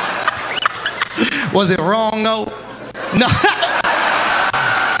 Was it wrong, though? No.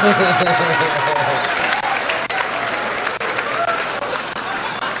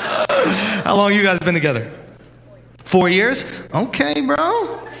 How long you guys been together? 4 years? Okay,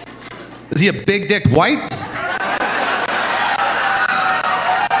 bro. Is he a big dick white?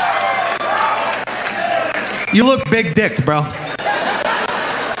 You look big dicked, bro.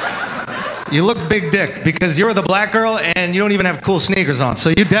 You look big dick because you're the black girl and you don't even have cool sneakers on. So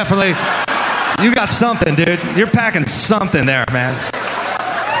you definitely, you got something, dude. You're packing something there, man.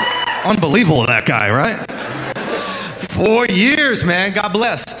 Unbelievable, that guy, right? 4 years, man. God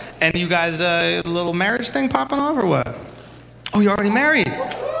bless. And you guys, a little marriage thing popping off or what? Oh, you're already married.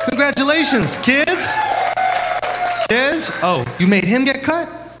 Congratulations, kids. Kids? Oh, you made him get cut?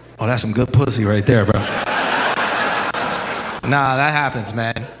 Oh, that's some good pussy right there, bro. Nah, that happens,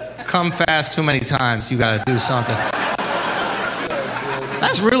 man. Come fast too many times, you gotta do something.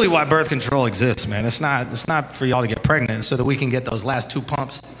 That's really why birth control exists, man. It's not for y'all to get pregnant so that we can get those last 2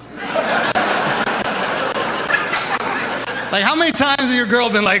 pumps. Like, how many times has your girl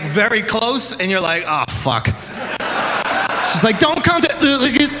been, like, very close, and you're like, oh, fuck. She's like, don't come to...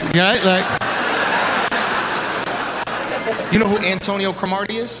 Right? Like... You know who Antonio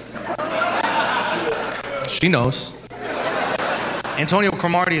Cromartie is? She knows. Antonio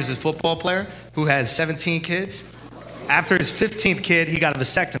Cromartie is this football player who has 17 kids. After his 15th kid, he got a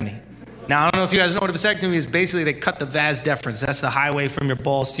vasectomy. Now, I don't know if you guys know what a vasectomy is. Basically, they cut the vas deferens. That's the highway from your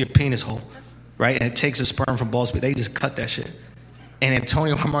balls to your penis hole. Right? And it takes the sperm from balls, but they just cut that shit. And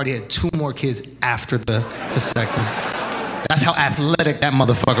Antonio Cromartie had 2 more kids after the vasectomy. That's how athletic that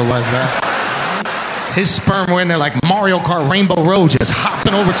motherfucker was, man. His sperm were in there like Mario Kart Rainbow Road, just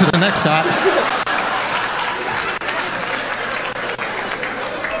hopping over to the next side.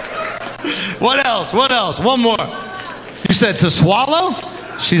 What else? What else? One more. You said to swallow?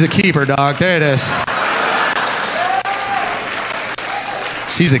 She's a keeper, dog. There it is.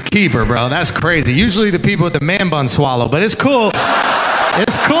 She's a keeper, bro. That's crazy. Usually the people with the man bun swallow, but it's cool.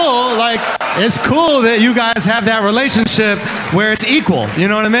 It's cool. Like, it's cool that you guys have that relationship where it's equal. You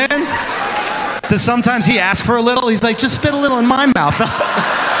know what I mean? Does sometimes he ask for a little? He's like, just spit a little in my mouth.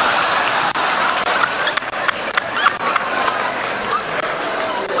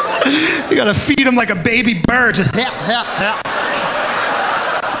 You gotta feed him like a baby bird. Just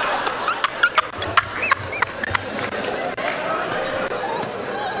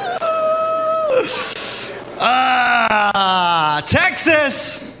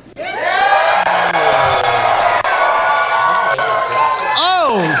Texas.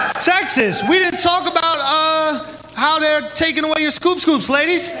 Oh, Texas. We didn't talk about how they're taking away your scoop scoops,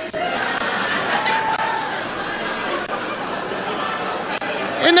 ladies.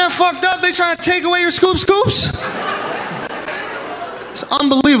 Isn't that fucked up? They trying to take away your scoop scoops? It's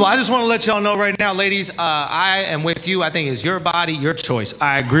unbelievable. I just want to let y'all know right now, ladies, I am with you. I think it's your body, your choice.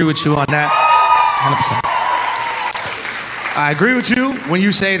 I agree with you on that 100%. I agree with you when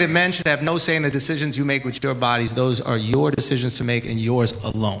you say that men should have no say in the decisions you make with your bodies. Those are your decisions to make and yours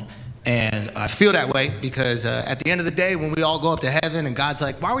alone. And I feel that way because at the end of the day, when we all go up to heaven and God's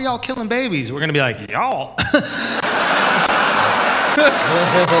like, why were y'all killing babies? We're going to be like, y'all.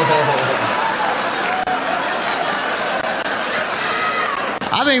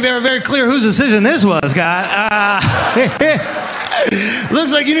 I think they were very clear whose decision this was, God.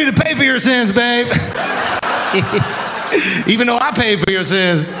 Looks like you need to pay for your sins, babe. Even though I paid for your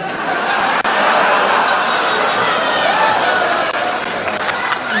sins.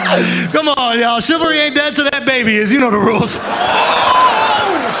 Come on, y'all. Chivalry ain't dead till that baby is. You know the rules. Chivalry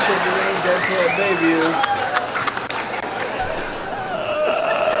ain't dead till that baby is.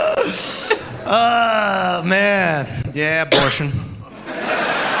 Man. Yeah, abortion.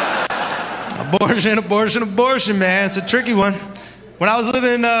 Abortion, man. It's a tricky one. When I was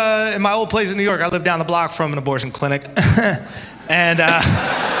living in my old place in New York, I lived down the block from an abortion clinic. And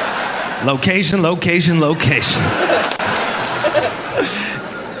location.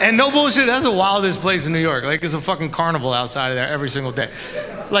 And no bullshit, that's the wildest place in New York. Like, there's a fucking carnival outside of there every single day.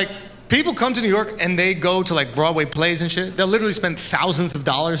 Like, people come to New York and they go to like Broadway plays and shit. They'll literally spend thousands of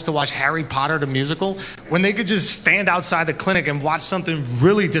dollars to watch Harry Potter the musical when they could just stand outside the clinic and watch something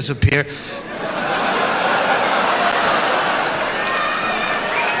really disappear.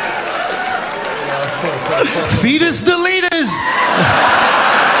 Fetus deleters.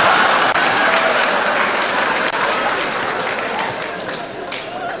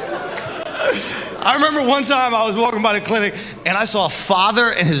 I remember one time I was walking by the clinic and I saw a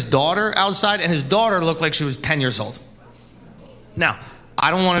father and his daughter outside, and his daughter looked like she was 10 years old. Now, I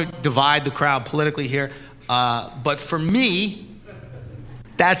don't want to divide the crowd politically here, but for me,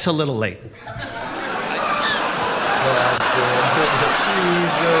 that's a little late.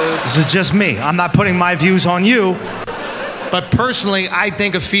 This is just me. I'm not putting my views on you. But personally, I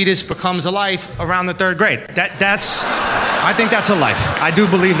think a fetus becomes a life around the 3rd grade. I think that's a life. I do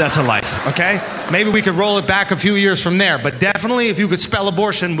believe that's a life, okay? Maybe we could roll it back a few years from there, but definitely if you could spell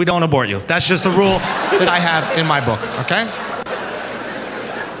abortion, we don't abort you. That's just the rule that I have in my book, okay?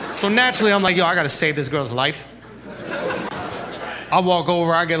 So naturally, I'm like, yo, I gotta save this girl's life. I walk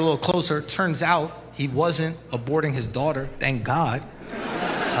over, I get a little closer. Turns out he wasn't aborting his daughter, thank God.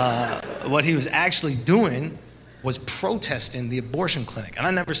 What he was actually doing was protesting the abortion clinic. And I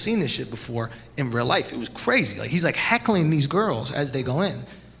never seen this shit before in real life. It was crazy. Like, he's like heckling these girls as they go in.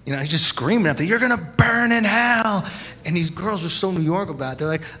 You know, he's just screaming at them, "You're gonna burn in hell." And these girls were so New York about it. They're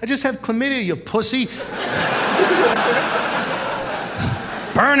like, "I just have chlamydia, you pussy."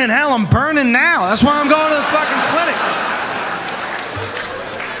 Burn in hell, I'm burning now. That's why I'm going to the fucking clinic.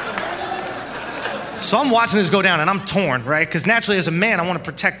 So I'm watching this go down and I'm torn, right? Because naturally as a man, I want to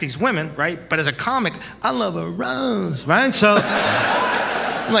protect these women, right? But as a comic, I love a rose, right? So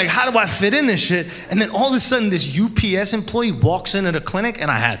I'm like, how do I fit in this shit? And then all of a sudden this UPS employee walks into the clinic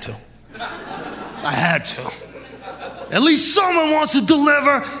and I had to. At least someone wants to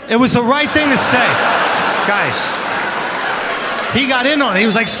deliver. It was the right thing to say. Guys, he got in on it. He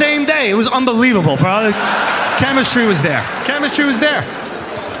was like, same day. It was unbelievable, bro. Chemistry was there.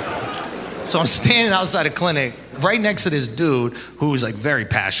 So I'm standing outside a clinic right next to this dude who was like very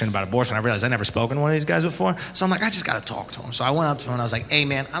passionate about abortion. I realized I'd never spoken to one of these guys before. So I'm like, I just gotta talk to him. So I went up to him and I was like, hey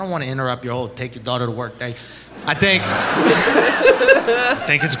man, I don't wanna interrupt your whole take your daughter to work day. I think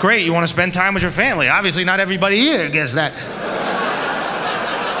it's great. You wanna spend time with your family. Obviously not everybody here gets that.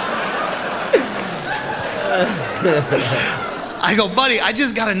 I go, buddy, I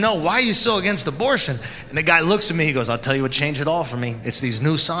just gotta know, why are you so against abortion? And the guy looks at me, he goes, I'll tell you what changed it all for me. It's these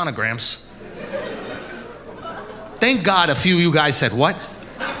new sonograms. Thank God a few of you guys said, what?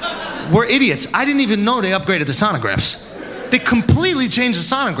 We're idiots. I didn't even know they upgraded the sonograms. They completely changed the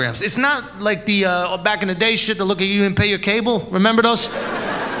sonograms. It's not like the back in the day shit to look at you and pay your cable. Remember those?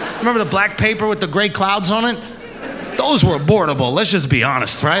 Remember the black paper with the gray clouds on it? Those were abortable, let's just be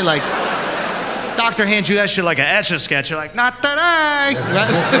honest, right? Like, doctor hands you that shit like an Etch-a-Sketch. You're like, not today.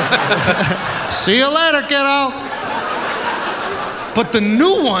 See you later, kiddo. But the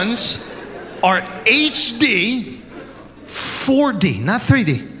new ones are HD 4D, not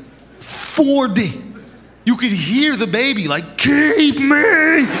 3D, 4D. You could hear the baby like, keep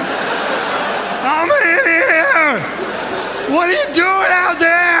me. I'm in here. What are you doing out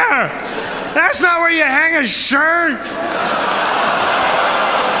there? That's not where you hang a shirt.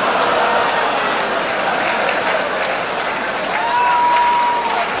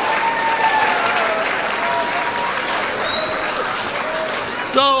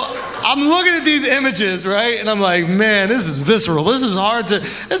 So I'm looking at these images, right? And I'm like, man, this is visceral. This is hard to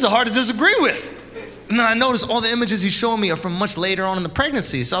disagree with. And then I noticed all the images he's showing me are from much later on in the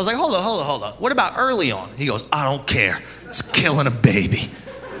pregnancy. So I was like, hold on. What about early on? He goes, I don't care. It's killing a baby.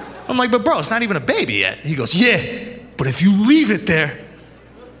 I'm like, but bro, it's not even a baby yet. He goes, yeah, but if you leave it there,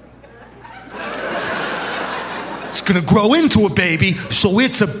 it's gonna grow into a baby, so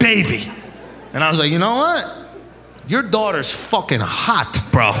it's a baby. And I was like, you know what? Your daughter's fucking hot,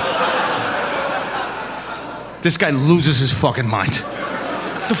 bro. This guy loses his fucking mind.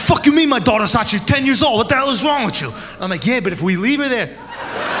 The fuck you mean my daughter's hot? She's 10 years old. What the hell is wrong with you? I'm like, yeah, but if we leave her there.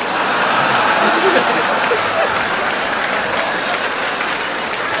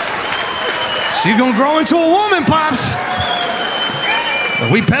 She's gonna grow into a woman, Pops.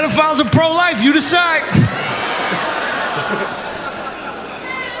 Are we pedophiles or pro-life? You decide.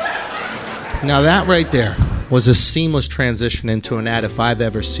 Now that right there was a seamless transition into an ad if I've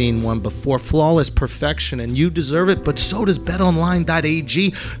ever seen one before. Flawless perfection, and you deserve it, but so does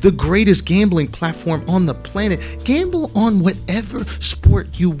BetOnline.ag, the greatest gambling platform on the planet. Gamble on whatever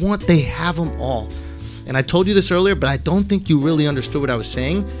sport you want. They have them all. And I told you this earlier, but I don't think you really understood what I was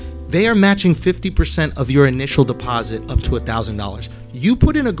saying. They are matching 50% of your initial deposit up to $1,000. You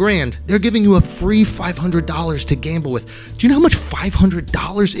put in $1,000, they're giving you a free $500 to gamble with. Do you know how much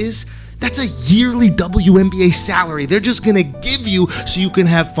 $500 is? That's a yearly WNBA salary. They're just gonna give you so you can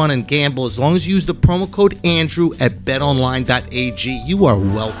have fun and gamble as long as you use the promo code Andrew at betonline.ag. You are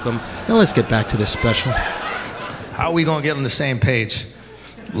welcome. Now let's get back to this special. How are we gonna get on the same page?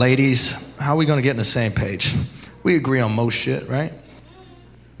 Ladies, how are we gonna get on the same page? We agree on most shit, right?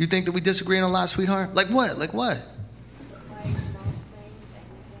 You think that we disagree on a lot, sweetheart? Like what? Like what?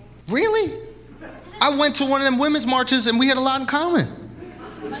 Really? I went to one of them women's marches and we had a lot in common.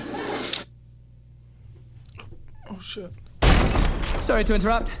 Oh, shit. Sorry to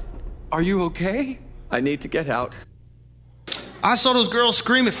interrupt. Are you okay? I need to get out. I saw those girls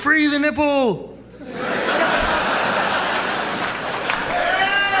screaming, free the nipple!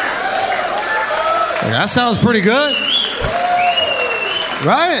 That sounds pretty good.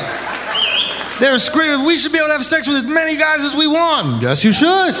 Right? They were screaming, we should be able to have sex with as many guys as we want. Yes, you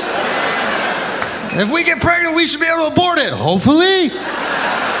should. If we get pregnant, we should be able to abort it. Hopefully.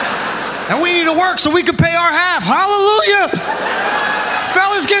 And we need to work so we can pay our half. Hallelujah.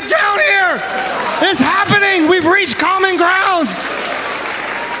 Fellas, get down here. It's happening. We've reached common ground.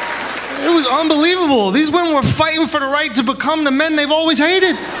 It was unbelievable. These women were fighting for the right to become the men they've always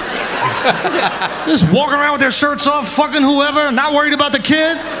hated. Just walking around with their shirts off, fucking whoever, not worried about the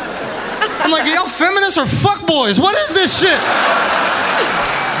kid. I'm like, y'all feminists or fuckboys? What is this shit?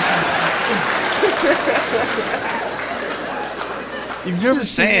 You've never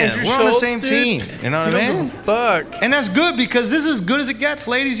Just seen saying, Andrew we're on the Schultz, same dude? team. You know what I mean? Fuck. And that's good because this is as good as it gets,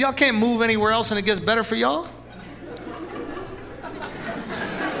 ladies. Y'all can't move anywhere else and it gets better for y'all.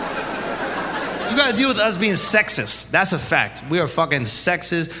 You gotta deal with us being sexist. That's a fact. We are fucking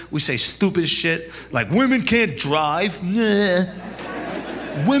sexist. We say stupid shit like women can't drive. Nah.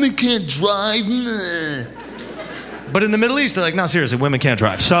 Women can't drive. Nah. But in the Middle East, they're like, no, seriously, women can't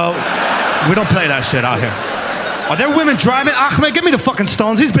drive. So we don't play that shit out here. Are there women driving? Ahmed, give me the fucking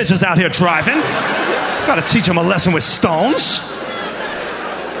stones. These bitches out here driving. Gotta teach them a lesson with stones.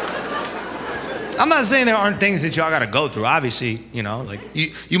 I'm not saying there aren't things that y'all gotta go through. Obviously, you know, like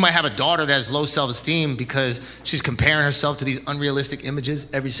you might have a daughter that has low self-esteem because she's comparing herself to these unrealistic images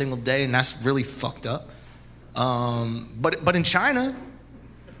every single day, and that's really fucked up. But in China,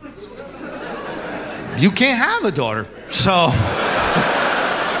 you can't have a daughter. So,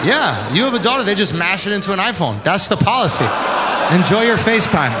 yeah, you have a daughter, they just mash it into an iPhone. That's the policy. Enjoy your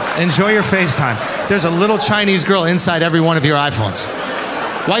FaceTime. Enjoy your FaceTime. There's a little Chinese girl inside every one of your iPhones.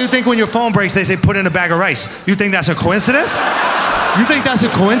 Why do you think when your phone breaks, they say put in a bag of rice? You think that's a coincidence? You think that's a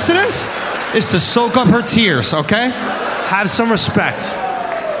coincidence? It's to soak up her tears, okay? Have some respect.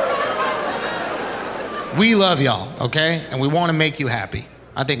 We love y'all, okay? And we want to make you happy.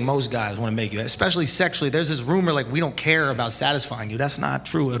 I think most guys want to make you, especially sexually. There's this rumor like we don't care about satisfying you. That's not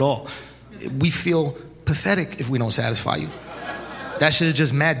true at all. We feel pathetic if we don't satisfy you. That shit is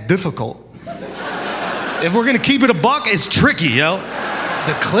just mad difficult. If we're gonna keep it a buck, it's tricky, yo.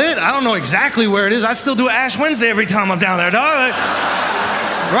 The clit, I don't know exactly where it is. I still do Ash Wednesday every time I'm down there, dog. Like,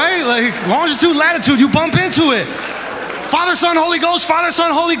 right? Like longitude, latitude, you bump into it. Father, Son, Holy Ghost, Father,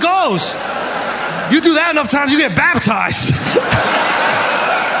 Son, Holy Ghost. You do that enough times, you get baptized.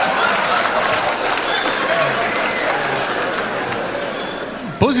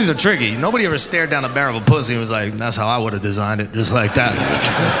 Pussies are tricky. Nobody ever stared down the barrel of a pussy and was like, that's how I would have designed it, just like that.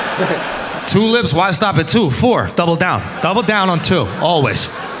 2 lips, why stop at 2? 4, double down. Double down on 2, always.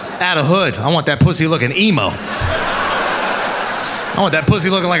 Add a hood. I want that pussy looking emo. I want that pussy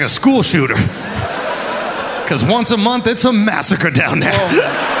looking like a school shooter. Because once a month, it's a massacre down there.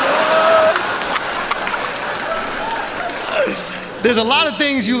 There's a lot of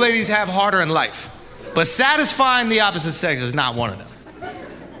things you ladies have harder in life, but satisfying the opposite sex is not one of them.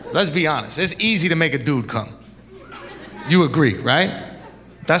 Let's be honest. It's easy to make a dude come. You agree, right?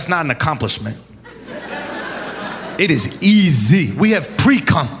 That's not an accomplishment. It is easy. We have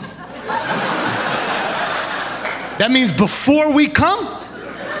pre-cum. That means before we come,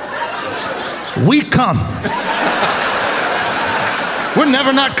 we come. We're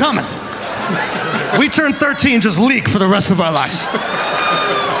never not coming. We turn 13, just leak for the rest of our lives.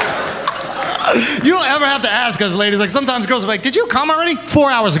 You don't ever have to ask us, ladies. Like sometimes girls are like, did you come already?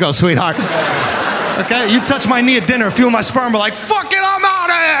 4 hours ago, sweetheart. Okay, you touched my knee at dinner, a few of my sperm were like, fuck it, I'm out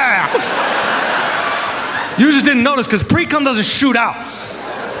of here. You just didn't notice because pre-cum doesn't shoot out.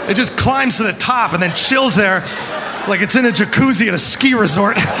 It just climbs to the top and then chills there like it's in a jacuzzi at a ski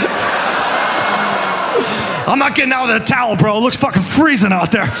resort. I'm not getting out with a towel, bro. It looks fucking freezing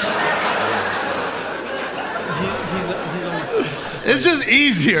out there. It's just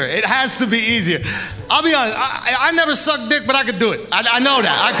easier. It has to be easier. I'll be honest, I never sucked dick, but I could do it. I know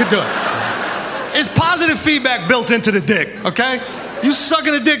that, I could do it. It's positive feedback built into the dick, okay? You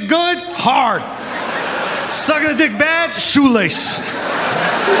sucking a dick good, hard. Sucking a dick bad, shoelace.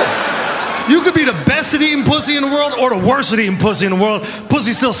 You could be the best at eating pussy in the world or the worst at eating pussy in the world.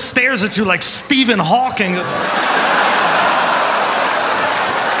 Pussy still stares at you like Stephen Hawking.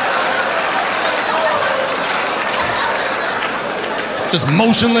 Just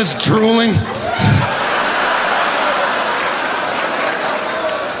motionless, drooling.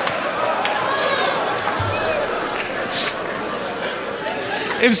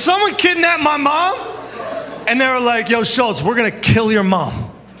 If someone kidnapped my mom and they were like, yo, Schultz, we're gonna kill your mom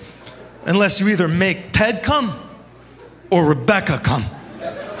unless you either make Ted come or Rebecca come.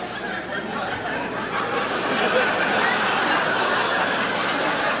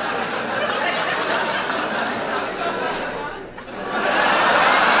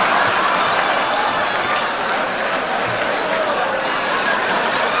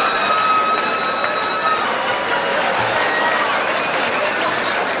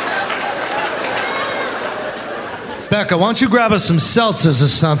 Becca, why don't you grab us some seltzers or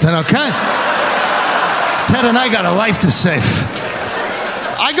something, okay? Ted and I got a life to save.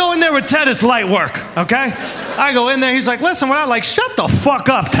 I go in there with Ted, it's light work, okay? I go in there, he's like, listen, what I like, shut the fuck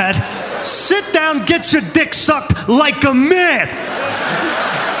up, Ted. Sit down, get your dick sucked like a man.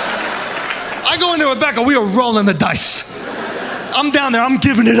 I go in there with Becca, we are rolling the dice. I'm down there, I'm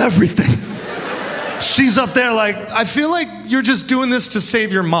giving it everything. She's up there like, I feel like you're just doing this to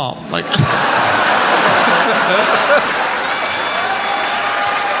save your mom. Like...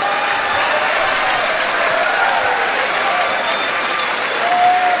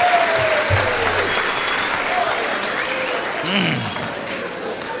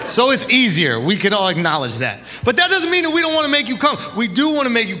 So it's easier. We can all acknowledge that. But that doesn't mean that we don't want to make you come. We do want to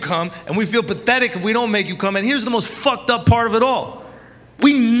make you come, and we feel pathetic if we don't make you come. And here's the most fucked up part of it all.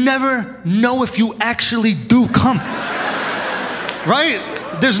 We never know if you actually do come. Right?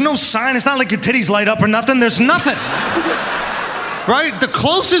 There's no sign. It's not like your titties light up or nothing. There's nothing. Right? The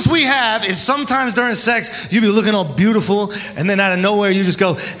closest we have is sometimes during sex, you be looking all beautiful, and then out of nowhere, you just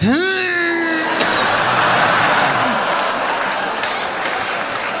go,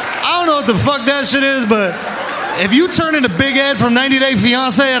 I don't know what the fuck that shit is, but if you turn into Big Ed from 90 Day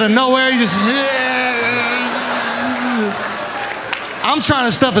Fiancé out of nowhere, you just... I'm trying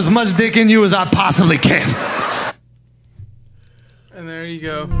to stuff as much dick in you as I possibly can. And there you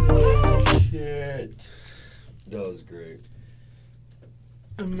go. Shit. That was great.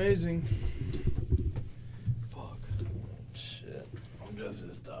 Amazing. Fuck. Shit. I'm just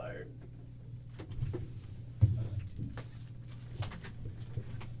as tired.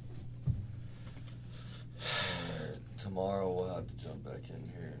 Tomorrow we'll have to jump back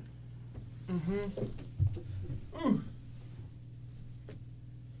in here. Mm-hmm.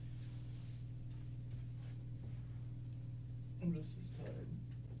 I'm just as tired.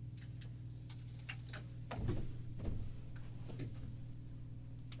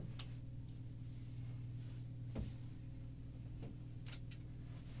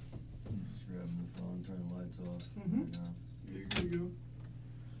 Just grabbing the phone, turn the lights off. Mm-hmm. Right now. There you go.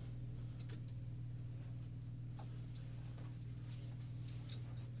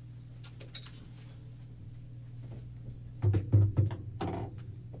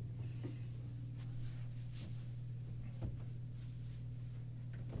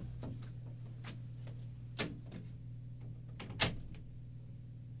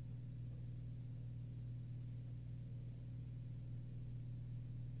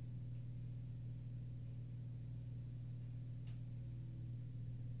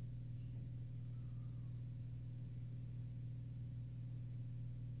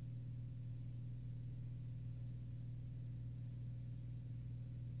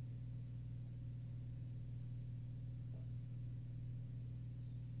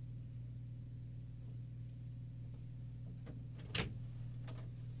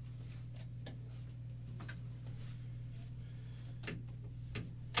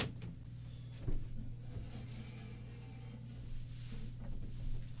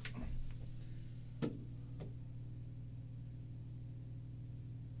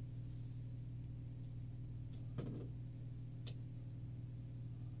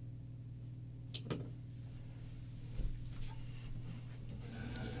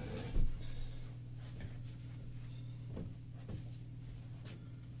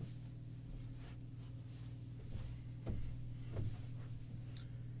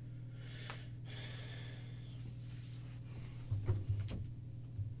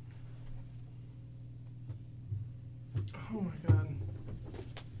 Oh my god.